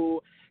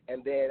school,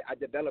 and then I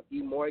developed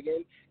E.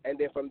 Morgan, and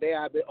then from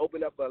there, I've been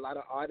opening up for a lot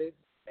of artists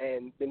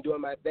and been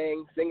doing my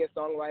thing, singing,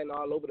 songwriting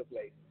all over the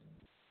place.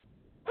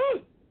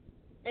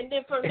 And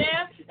then from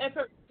there,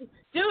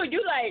 dude,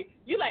 you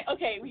like,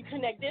 okay, we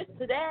connect this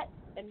to that,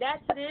 and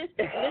that to this,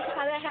 and this is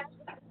how that happens.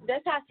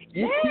 That's how.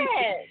 Man,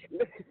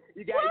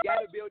 you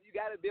gotta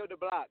build the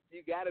block.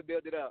 You gotta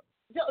build it up.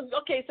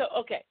 Okay,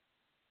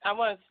 I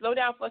want to slow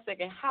down for a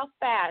second. How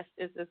fast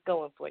is this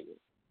going for you?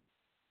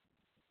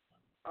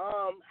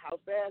 How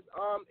fast?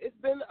 It's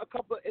been a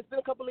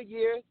couple of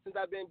years since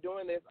I've been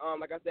doing this.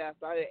 Like I said, I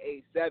started at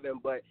age 7,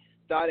 but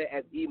started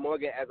as E.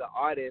 Morgan as an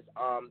artist.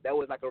 That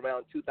was like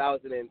around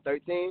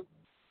 2013,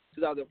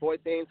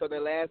 2014. So the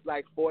last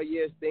like 4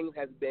 years, things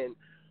has been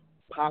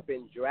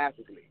popping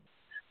drastically.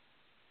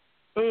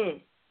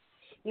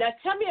 Now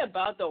tell me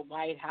about the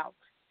White House.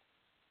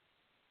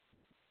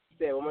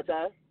 Say it one more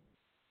time.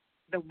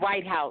 The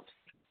White House.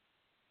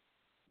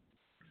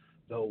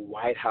 The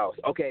White House.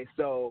 Okay,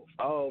 so,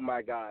 oh,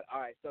 my God.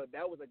 All right, so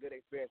that was a good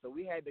experience. So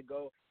we had to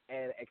go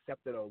and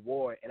accept an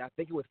award, and I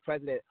think it was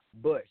President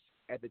Bush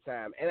at the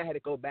time, and I had to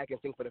go back and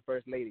sing for the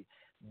First Lady.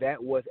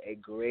 That was a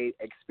great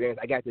experience.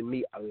 I got to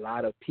meet a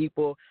lot of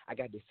people. I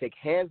got to shake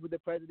hands with the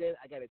president.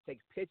 I got to take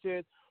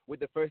pictures with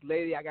the First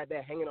Lady. I got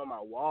that hanging on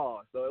my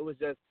wall. So it was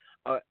just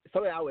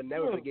something I would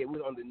never forget. It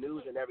was on the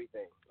news and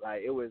everything.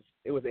 Like, it was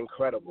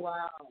incredible.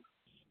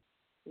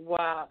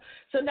 Wow.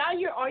 So now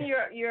you're on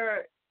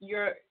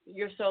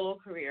your solo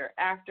career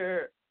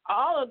after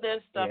all of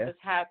this stuff has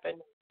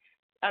happened.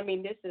 I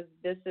mean, this is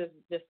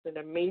just an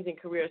amazing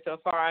career so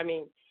far. I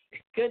mean,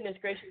 goodness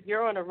gracious,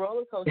 you're on a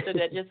roller coaster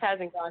that just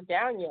hasn't gone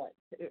down yet.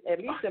 At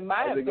least in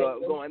my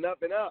opinion, going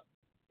up and up.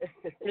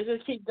 It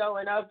just keeps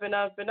going up and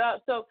up and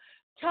up. So,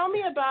 tell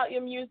me about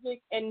your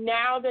music, and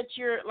now that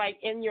you're like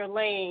in your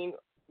lane,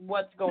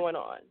 what's going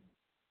on?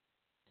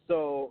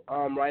 So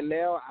right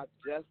now, I've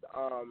just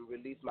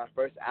released my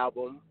first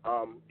album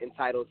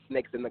entitled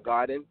Snakes in the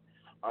Garden.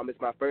 It's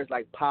my first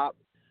like pop,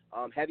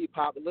 heavy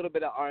pop, a little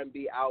bit of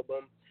R&B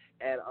album,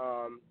 and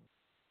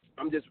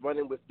I'm just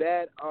running with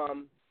that.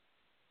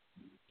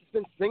 Just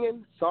been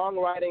singing,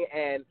 songwriting,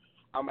 and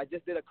I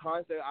just did a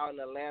concert out in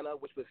Atlanta,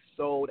 which was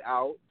sold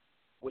out,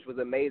 which was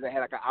amazing. I had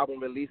like an album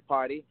release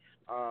party,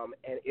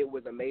 and it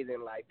was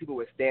amazing. Like, people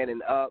were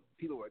standing up,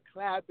 people were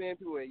clapping,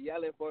 people were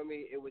yelling for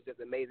me. It was just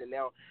amazing.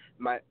 Now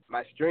my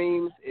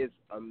streams is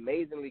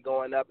amazingly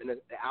going up, and the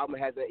album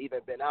hasn't even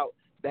been out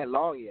that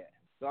long yet.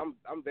 So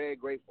I'm very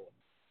grateful.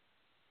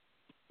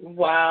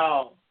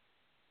 Wow.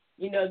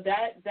 You know,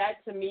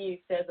 that to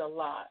me says a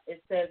lot.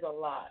 It says a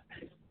lot.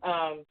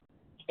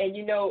 And,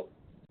 you know,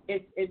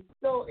 it's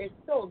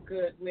so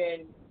good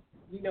when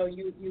you know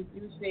you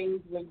do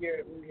things when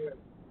you're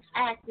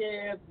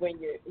active,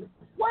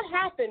 what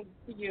happens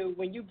to you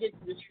when you get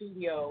to the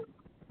studio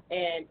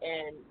and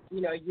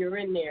you know you're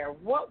in there?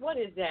 What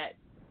does that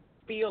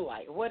feel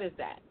like? What is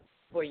that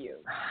for you?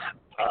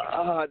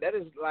 That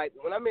is like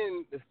when I'm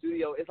in the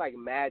studio, it's like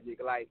magic.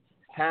 Like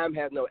time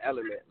has no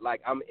element.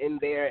 Like I'm in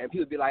there and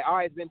people be like, all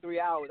right, it's been 3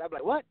 hours. I'm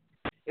like, what?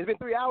 It's been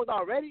 3 hours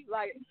already?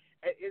 Like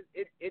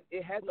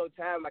it has no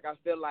time. Like I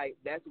feel like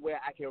that's where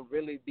I can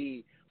really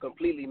be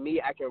completely me.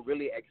 I can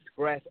really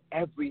express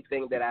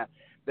everything that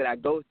I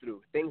go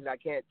through. Things that I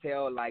can't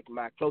tell like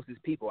my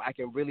closest people. I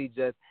can really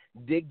just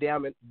dig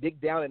down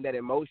in that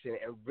emotion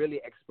and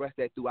really express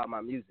that throughout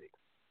my music.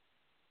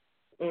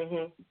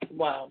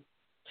 Wow.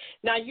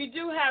 Now you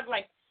do have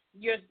like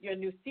your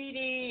new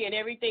CD and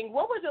everything.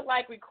 What was it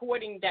like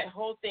recording that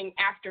whole thing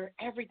after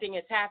everything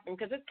has happened?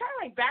 Because it's kind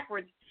of like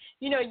backwards.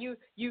 You know, you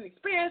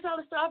experience all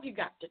the stuff. You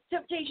got the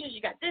Temptations,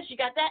 you got this, you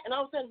got that, and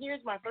all of a sudden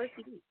here's my first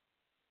CD.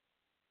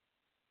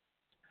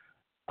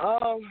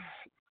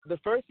 The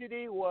first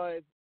CD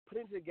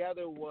putting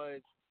together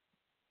was,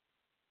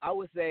 I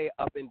would say,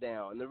 up and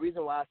down. And the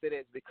reason why I say that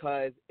is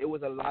because it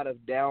was a lot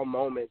of down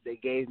moments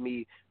that gave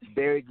me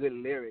very good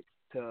lyrics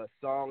to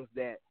songs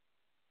that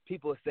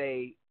people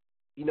say,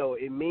 you know,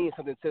 it means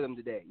something to them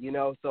today, you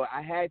know. So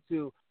I had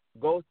to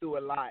go through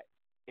a lot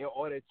in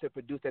order to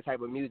produce that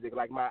type of music.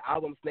 Like my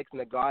album, Snakes in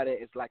the Garden,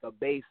 is like a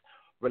base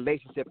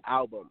relationship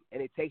album,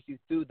 and it takes you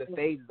through the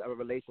phases of a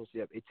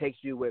relationship. It takes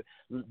you with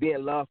being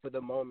in love for the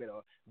moment,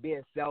 or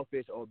being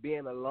selfish, or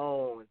being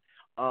alone,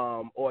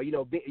 or you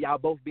know, y'all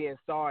both being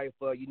sorry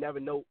for you never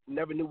knew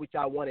what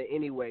y'all wanted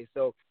anyway.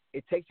 So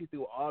it takes you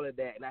through all of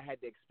that, and I had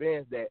to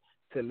experience that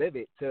to live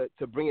it,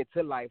 to bring it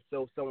to life,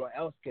 so someone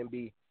else can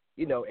be,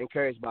 you know,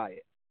 encouraged by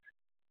it.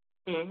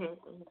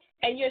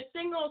 And your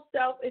single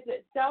is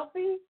it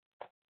Selfie?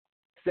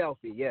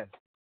 Selfie, yes.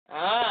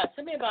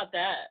 Tell me about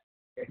that.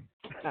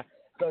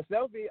 So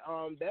Selfie,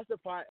 that's the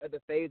part of the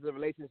phase of the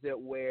relationship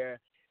where,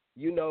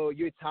 you know,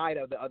 you're tired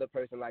of the other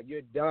person. Like,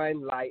 you're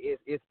done. Like,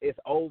 it's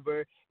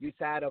over. You're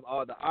tired of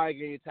all the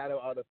arguing. You're tired of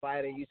all the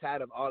fighting. You're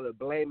tired of all the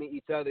blaming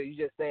each other.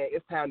 You're just saying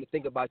it's time to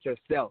think about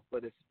yourself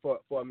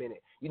for a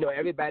minute. You know,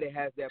 everybody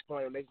has that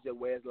point in a relationship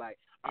where it's like,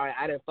 all right,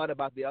 I done thought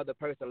about the other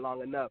person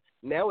long enough.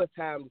 Now it's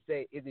time to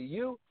say, is it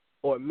you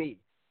or me?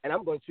 And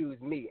I'm going to choose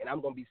me, and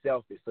I'm going to be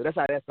selfish. So that's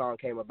how that song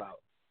came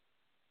about.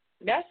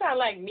 That sounded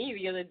like me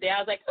the other day. I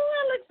was like, oh,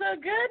 I look so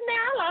good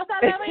now. I lost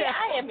all that weight.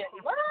 I am in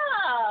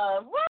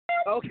love. What?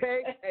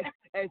 Okay,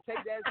 and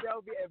take that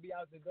selfie and be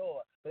out the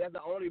door. So that's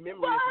the only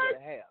memory you're going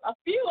to have. A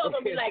few of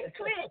them be like,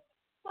 click,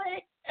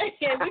 click.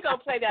 And we're going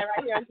to play that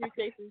right here on Dream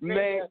Chasers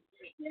Radio.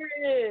 Here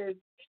it is.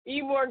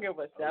 E. Morgan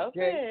with Selfish.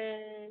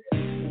 Okay.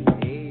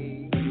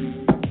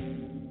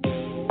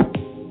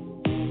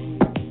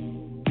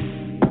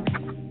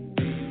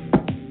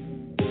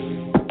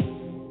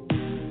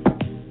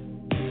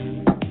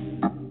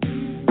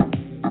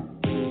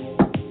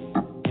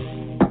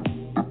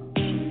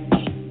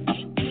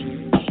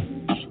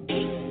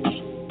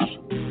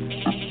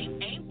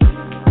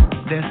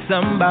 There's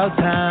something about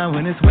time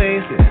when it's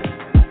wasted.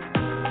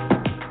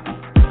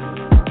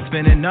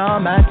 Spending all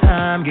my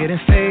time getting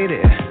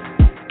faded.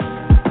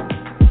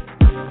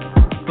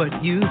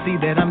 But you see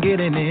that I'm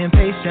getting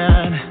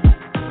impatient.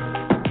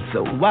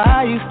 So why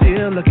are you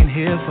still looking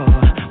here for?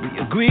 We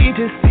agreed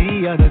to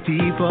see other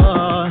people.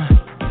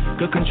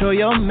 Could control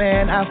your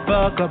man, I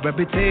fuck up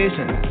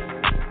reputation.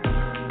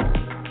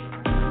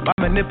 Why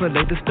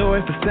manipulate the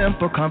story for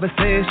simple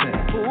conversation?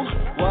 Who?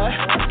 What?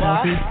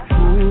 Why?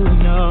 Who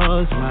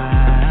knows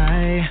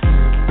why?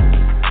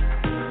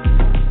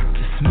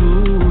 Just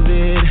move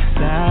it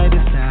side to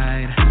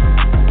side.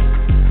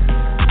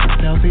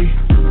 Selfie,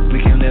 we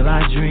can live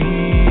our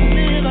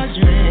dream. Live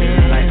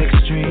life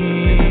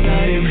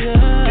extreme.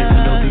 It's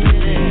no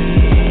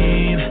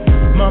routine.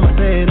 Mama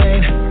say it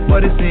ain't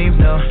what it seems,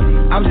 no.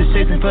 I'm just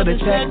chasing for the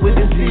check with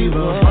the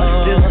zero.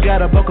 Just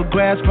got a bulk of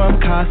grass from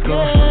Costco.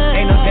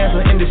 Ain't no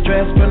dancer in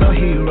distress for no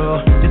hero.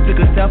 Just took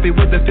a selfie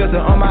with the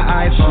filter on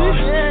my iPhone.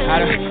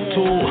 Out of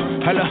two,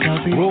 hello,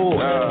 rule,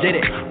 did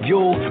it,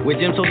 you, with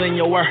gentle in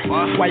your work.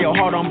 Why your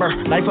heart on burr,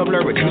 life up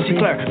blur, but you see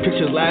clear.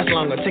 Pictures last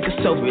longer, take a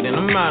selfie, then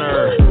I'm out of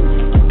her.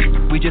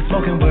 We just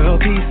smoking world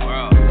peace.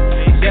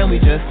 Then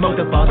we just smoked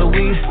up all the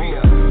weed.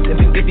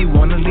 If you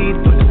wanna lead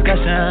for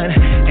discussion,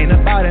 ain't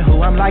about it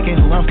who I'm liking,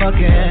 who I'm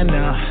fucking,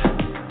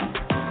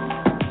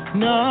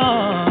 no,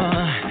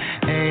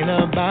 ain't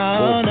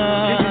about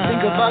us. Did you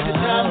think about the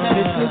time that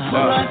it took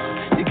for us?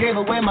 You gave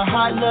away my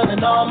heart, love,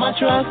 and all my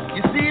trust.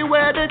 You see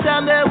where the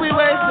time that we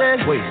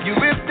wasted. You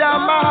ripped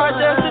out my heart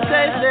just to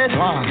taste it.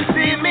 You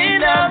see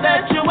me now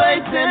that you're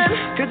waiting.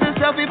 Cause a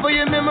selfie for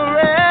your memory,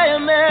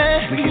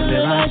 man. We can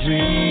live our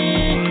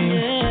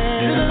dreams.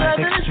 Live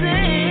life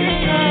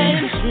extreme.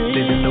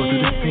 Living low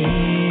through the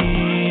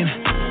scene.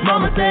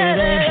 Mama said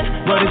it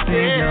ain't what it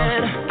seems,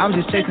 no. I'm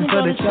just chasing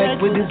for the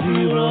check with the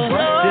zero.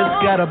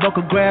 Just got a bulk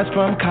of grass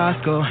from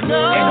Costco. Ain't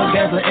no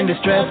dancer in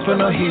distress for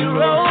no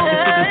hero.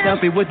 Just took a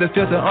selfie with the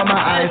filter on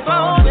my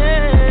iPhone.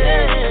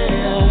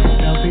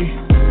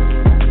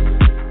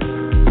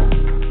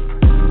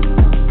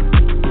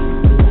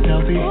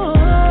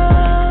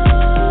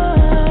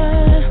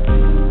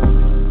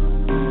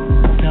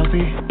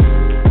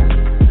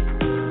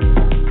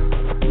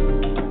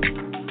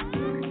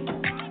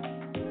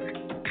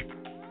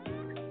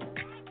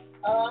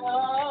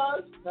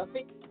 Oh,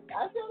 something.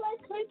 I feel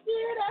like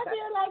Christian. I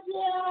feel like,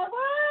 yeah,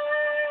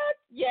 what?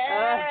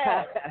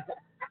 Yeah.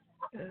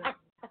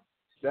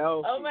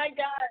 So. Oh, my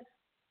God.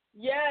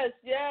 Yes.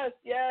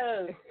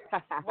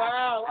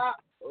 Wow.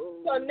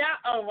 So now,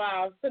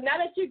 So now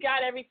that you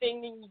got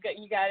everything, you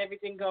got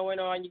everything going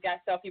on. You got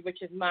Selfie,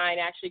 which is mine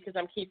actually, because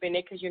I'm keeping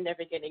it because you're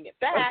never getting it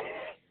back.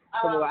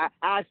 Come on,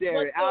 I'll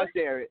share it. I'll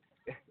share it.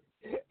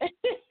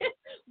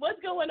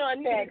 What's going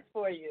on next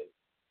for you?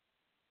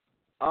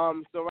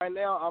 So right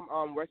now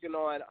I'm working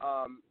on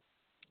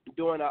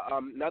doing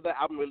another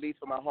album release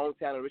for my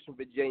hometown of Richmond,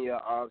 Virginia,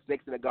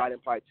 Snakes in the Garden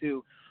Part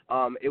 2.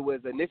 It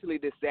was initially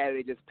this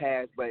Saturday just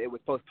passed, but it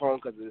was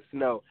postponed because of the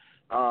snow.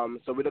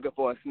 So we're looking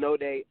for a snow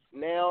date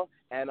now,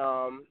 and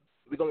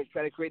we're going to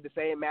try to create the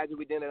same magic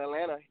we did in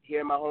Atlanta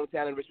here in my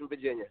hometown in Richmond,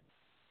 Virginia.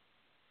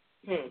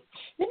 Let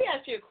me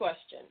ask you a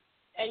question.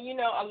 And,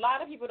 a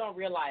lot of people don't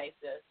realize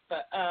this,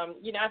 but,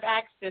 I've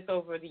asked this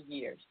over the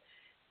years.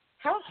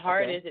 How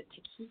hard is it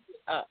to keep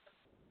up?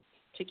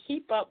 To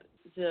keep up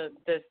this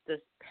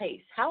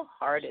pace? How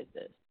hard is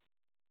this?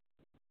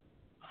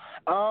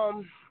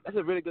 That's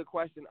a really good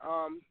question.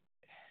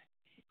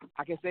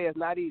 I can say it's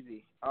not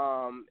easy.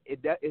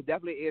 It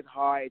definitely is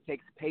hard. It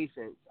takes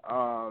patience.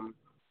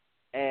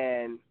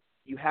 And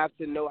you have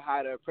to know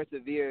how to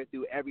persevere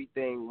through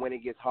everything when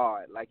it gets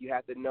hard. Like you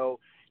have to know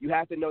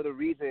the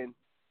reason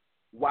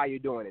why you're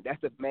doing it.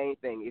 That's the main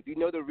thing. If you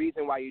know the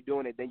reason why you're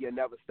doing it, then you'll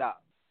never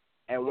stop.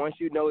 And once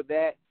you know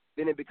that,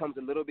 then it becomes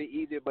a little bit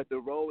easier, but the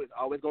road is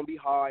always going to be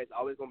hard. It's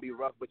always going to be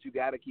rough, but you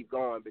got to keep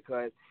going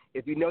because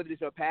if you know that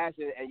it's your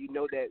passion and you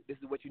know that this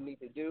is what you need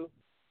to do,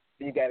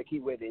 then you got to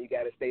keep with it. You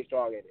got to stay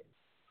strong in it.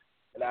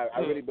 And I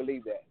really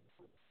believe that.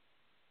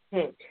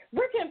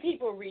 Where can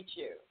people reach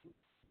you?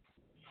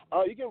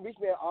 You can reach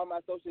me on all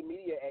my social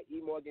media at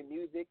eMorgan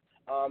Music.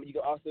 You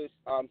can also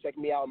check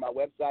me out on my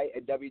website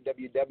at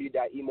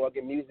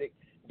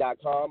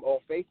www.emorganmusic.com, on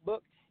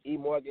Facebook,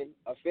 eMorgan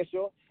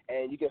Official.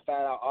 And you can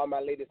find out all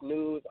my latest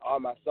news, all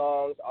my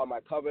songs, all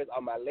my covers,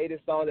 all my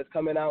latest songs that's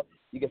coming out.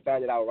 You can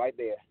find it out right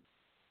there.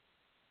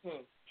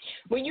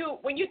 When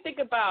you think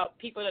about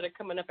people that are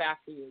coming up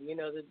after you,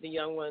 the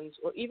young ones,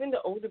 or even the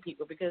older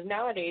people, because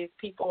nowadays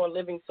people are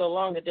living so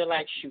long that they're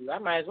like, shoot, I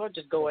might as well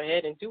just go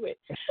ahead and do it.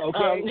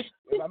 Okay,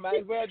 I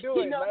might as well do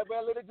it. Might as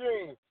well live a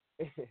dream.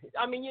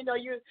 I mean,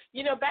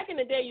 back in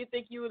the day, you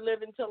think you would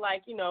live until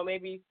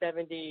maybe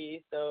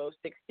 70, so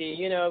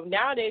 60.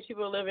 Nowadays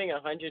people are living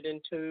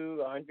 102,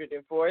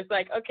 104. It's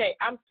like, okay,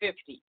 I'm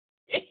 50.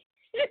 It's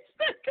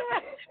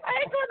like, I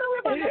ain't going to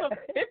live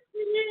another 50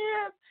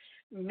 years.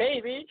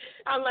 Maybe.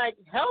 I'm like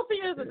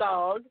healthy as a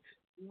dog.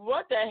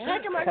 What the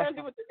heck am I going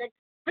to do with the next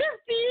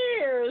 50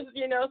 years?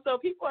 So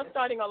people are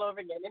starting all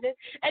over again, and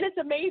it's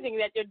amazing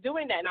that they're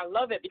doing that, and I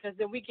love it because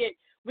then we get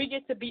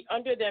to be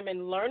under them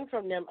and learn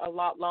from them a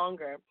lot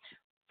longer.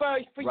 For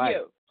right.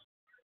 You,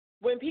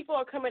 when people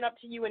are coming up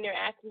to you and they're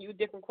asking you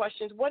different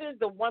questions, what is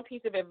the one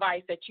piece of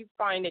advice that you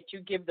find that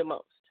you give the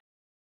most?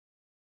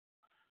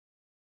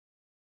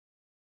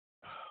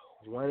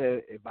 One of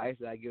the advice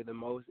that I give the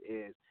most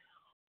is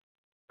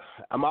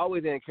I'm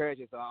always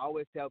encouraging, so I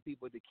always tell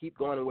people to keep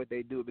going in what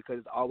they do because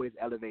it's always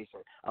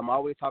elevation. I'm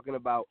always talking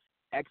about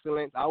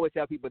excellence. I always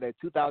tell people that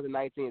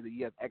 2019 is a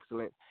year of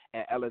excellence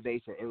and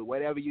elevation. And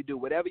whatever you do,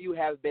 whatever you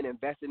have been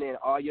investing in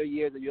all your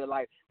years of your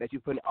life, that you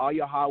put in all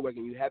your hard work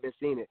and you haven't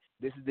seen it,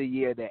 this is the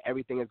year that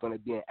everything is going to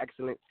be in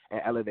excellence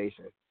and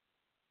elevation.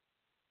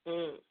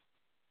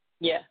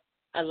 Yeah,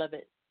 I love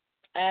it.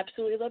 I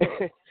absolutely love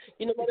it.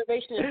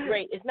 Motivation is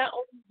great.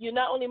 You're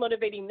not only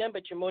motivating them,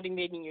 but you're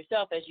motivating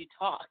yourself as you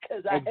talk.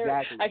 Because I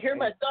hear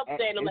myself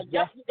saying, I'm like,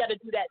 yep, you got to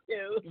do that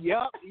too.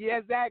 Yep, yeah,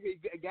 exactly.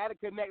 You got to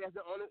connect. That's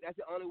the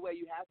only way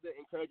you have to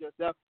encourage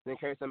yourself to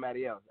encourage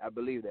somebody else. I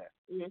believe that.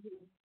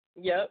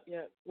 Yep.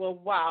 Well,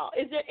 wow.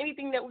 Is there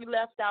anything that we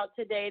left out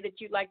today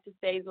that you'd like to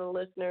say to the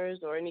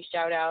listeners, or any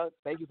shout outs?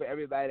 Thank you for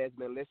everybody that's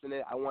been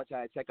listening. I want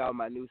y'all to check out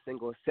my new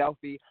single,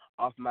 Selfie,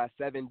 off my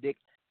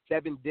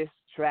 7-disc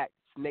track,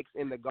 Snakes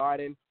in the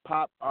Garden,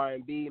 pop,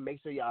 R&B.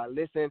 Make sure y'all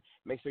listen.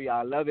 Make sure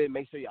y'all love it.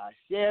 Make sure y'all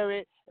share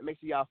it. And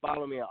make sure y'all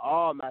follow me on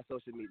all my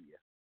social media.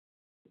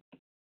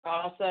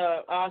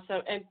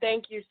 Awesome. And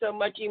thank you so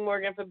much,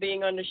 eMorgan, for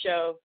being on the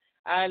show.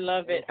 I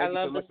love it. I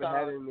love the song. Thank you so much for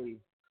having me.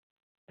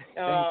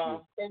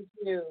 Thank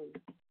you.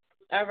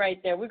 All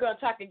right, then. We're going to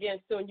talk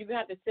again soon. You're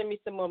going to have to send me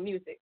some more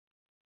music.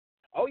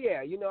 Oh,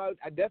 yeah.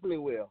 I definitely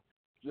will.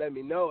 Let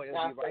me know.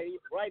 It'll be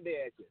right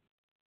there at you.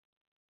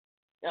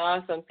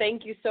 Awesome.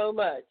 Thank you so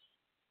much.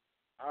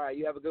 All right,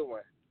 you have a good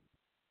one.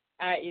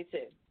 All right, you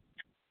too.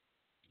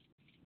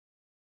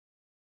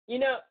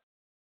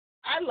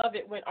 I love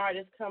it when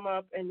artists come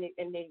up and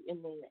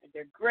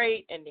they're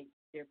great and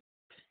they're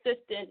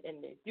persistent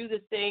and they do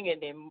this thing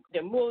and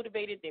they're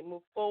motivated. They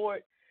move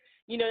forward.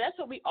 That's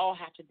what we all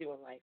have to do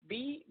in life.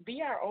 Be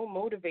our own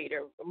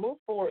motivator. Move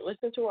forward.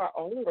 Listen to our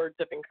own words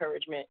of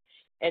encouragement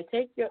and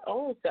take your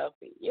own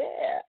selfie.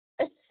 Yeah.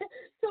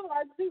 So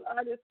our two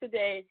artists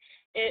today,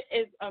 it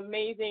is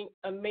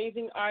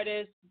amazing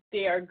artists.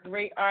 They are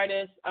great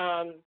artists.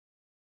 I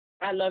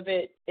love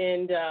it,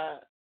 and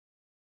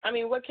I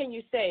mean, what can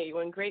you say?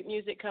 When great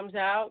music comes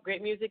out,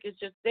 great music is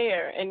just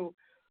there. And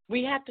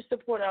we have to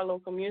support our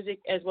local music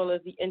as well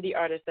as the indie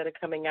artists that are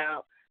coming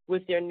out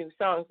with their new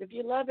songs. If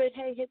you love it,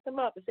 hey, hit them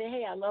up and say,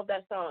 hey, I love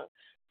that song.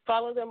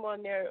 Follow them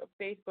on their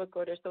Facebook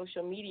or their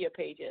social media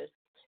pages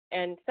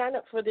and sign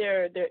up for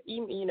their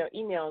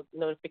email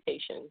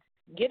notifications.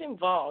 Get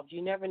involved.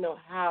 You never know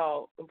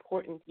how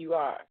important you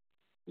are.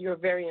 You're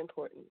very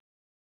important.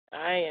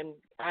 I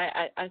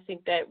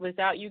think that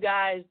without you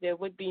guys, there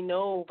would be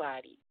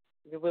nobody.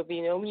 There would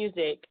be no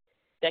music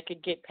that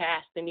could get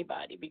past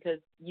anybody because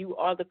you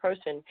are the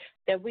person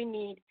that we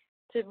need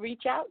to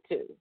reach out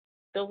to,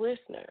 the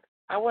listener.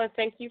 I want to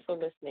thank you for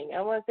listening.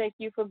 I want to thank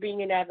you for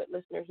being an avid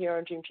listener here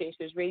on Dream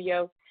Chasers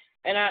Radio.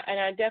 And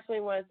I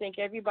definitely want to thank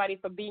everybody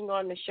for being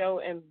on the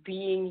show and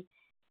being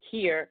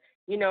here.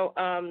 You know,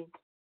 I'm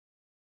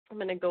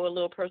going to go a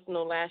little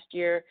personal. Last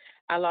year,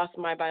 I lost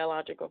my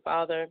biological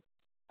father.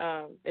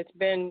 It's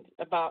been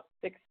about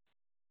six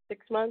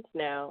months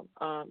now.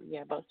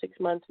 About 6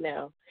 months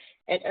now.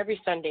 And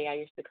every Sunday I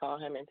used to call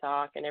him and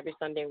talk. And every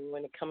Sunday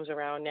when it comes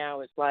around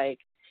now, it's like,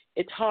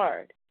 it's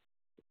hard.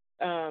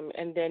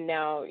 And then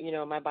now, you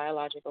know, my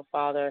biological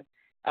father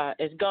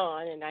is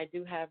gone, and I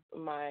do have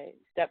my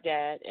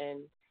stepdad. And,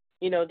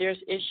 you know, there's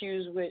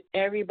issues with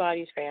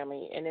everybody's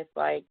family. And it's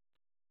like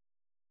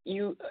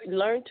you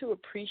learn to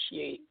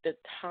appreciate the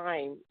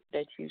time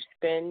that you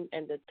spend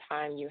and the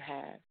time you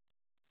have.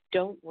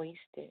 Don't waste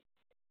it.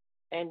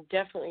 And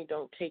definitely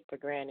don't take for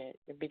granted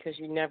because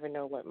you never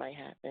know what might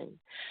happen.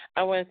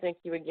 I want to thank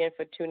you again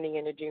for tuning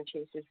in to Dream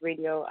Chasers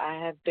Radio. I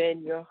have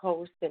been your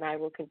host, and I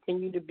will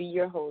continue to be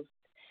your host.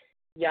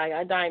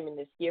 Yaya Diamond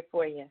is here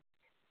for you.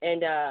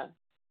 And I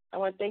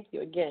want to thank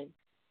you again.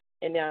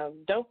 And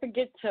don't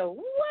forget to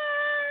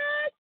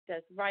what?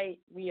 That's right.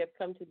 We have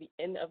come to the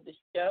end of the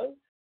show.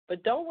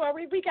 But don't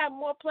worry, we got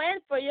more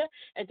planned for you.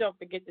 And don't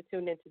forget to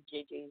tune in to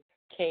JJ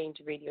Kane's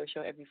radio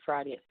show every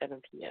Friday at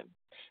 7 p.m.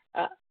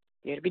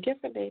 Here to be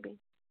different, baby.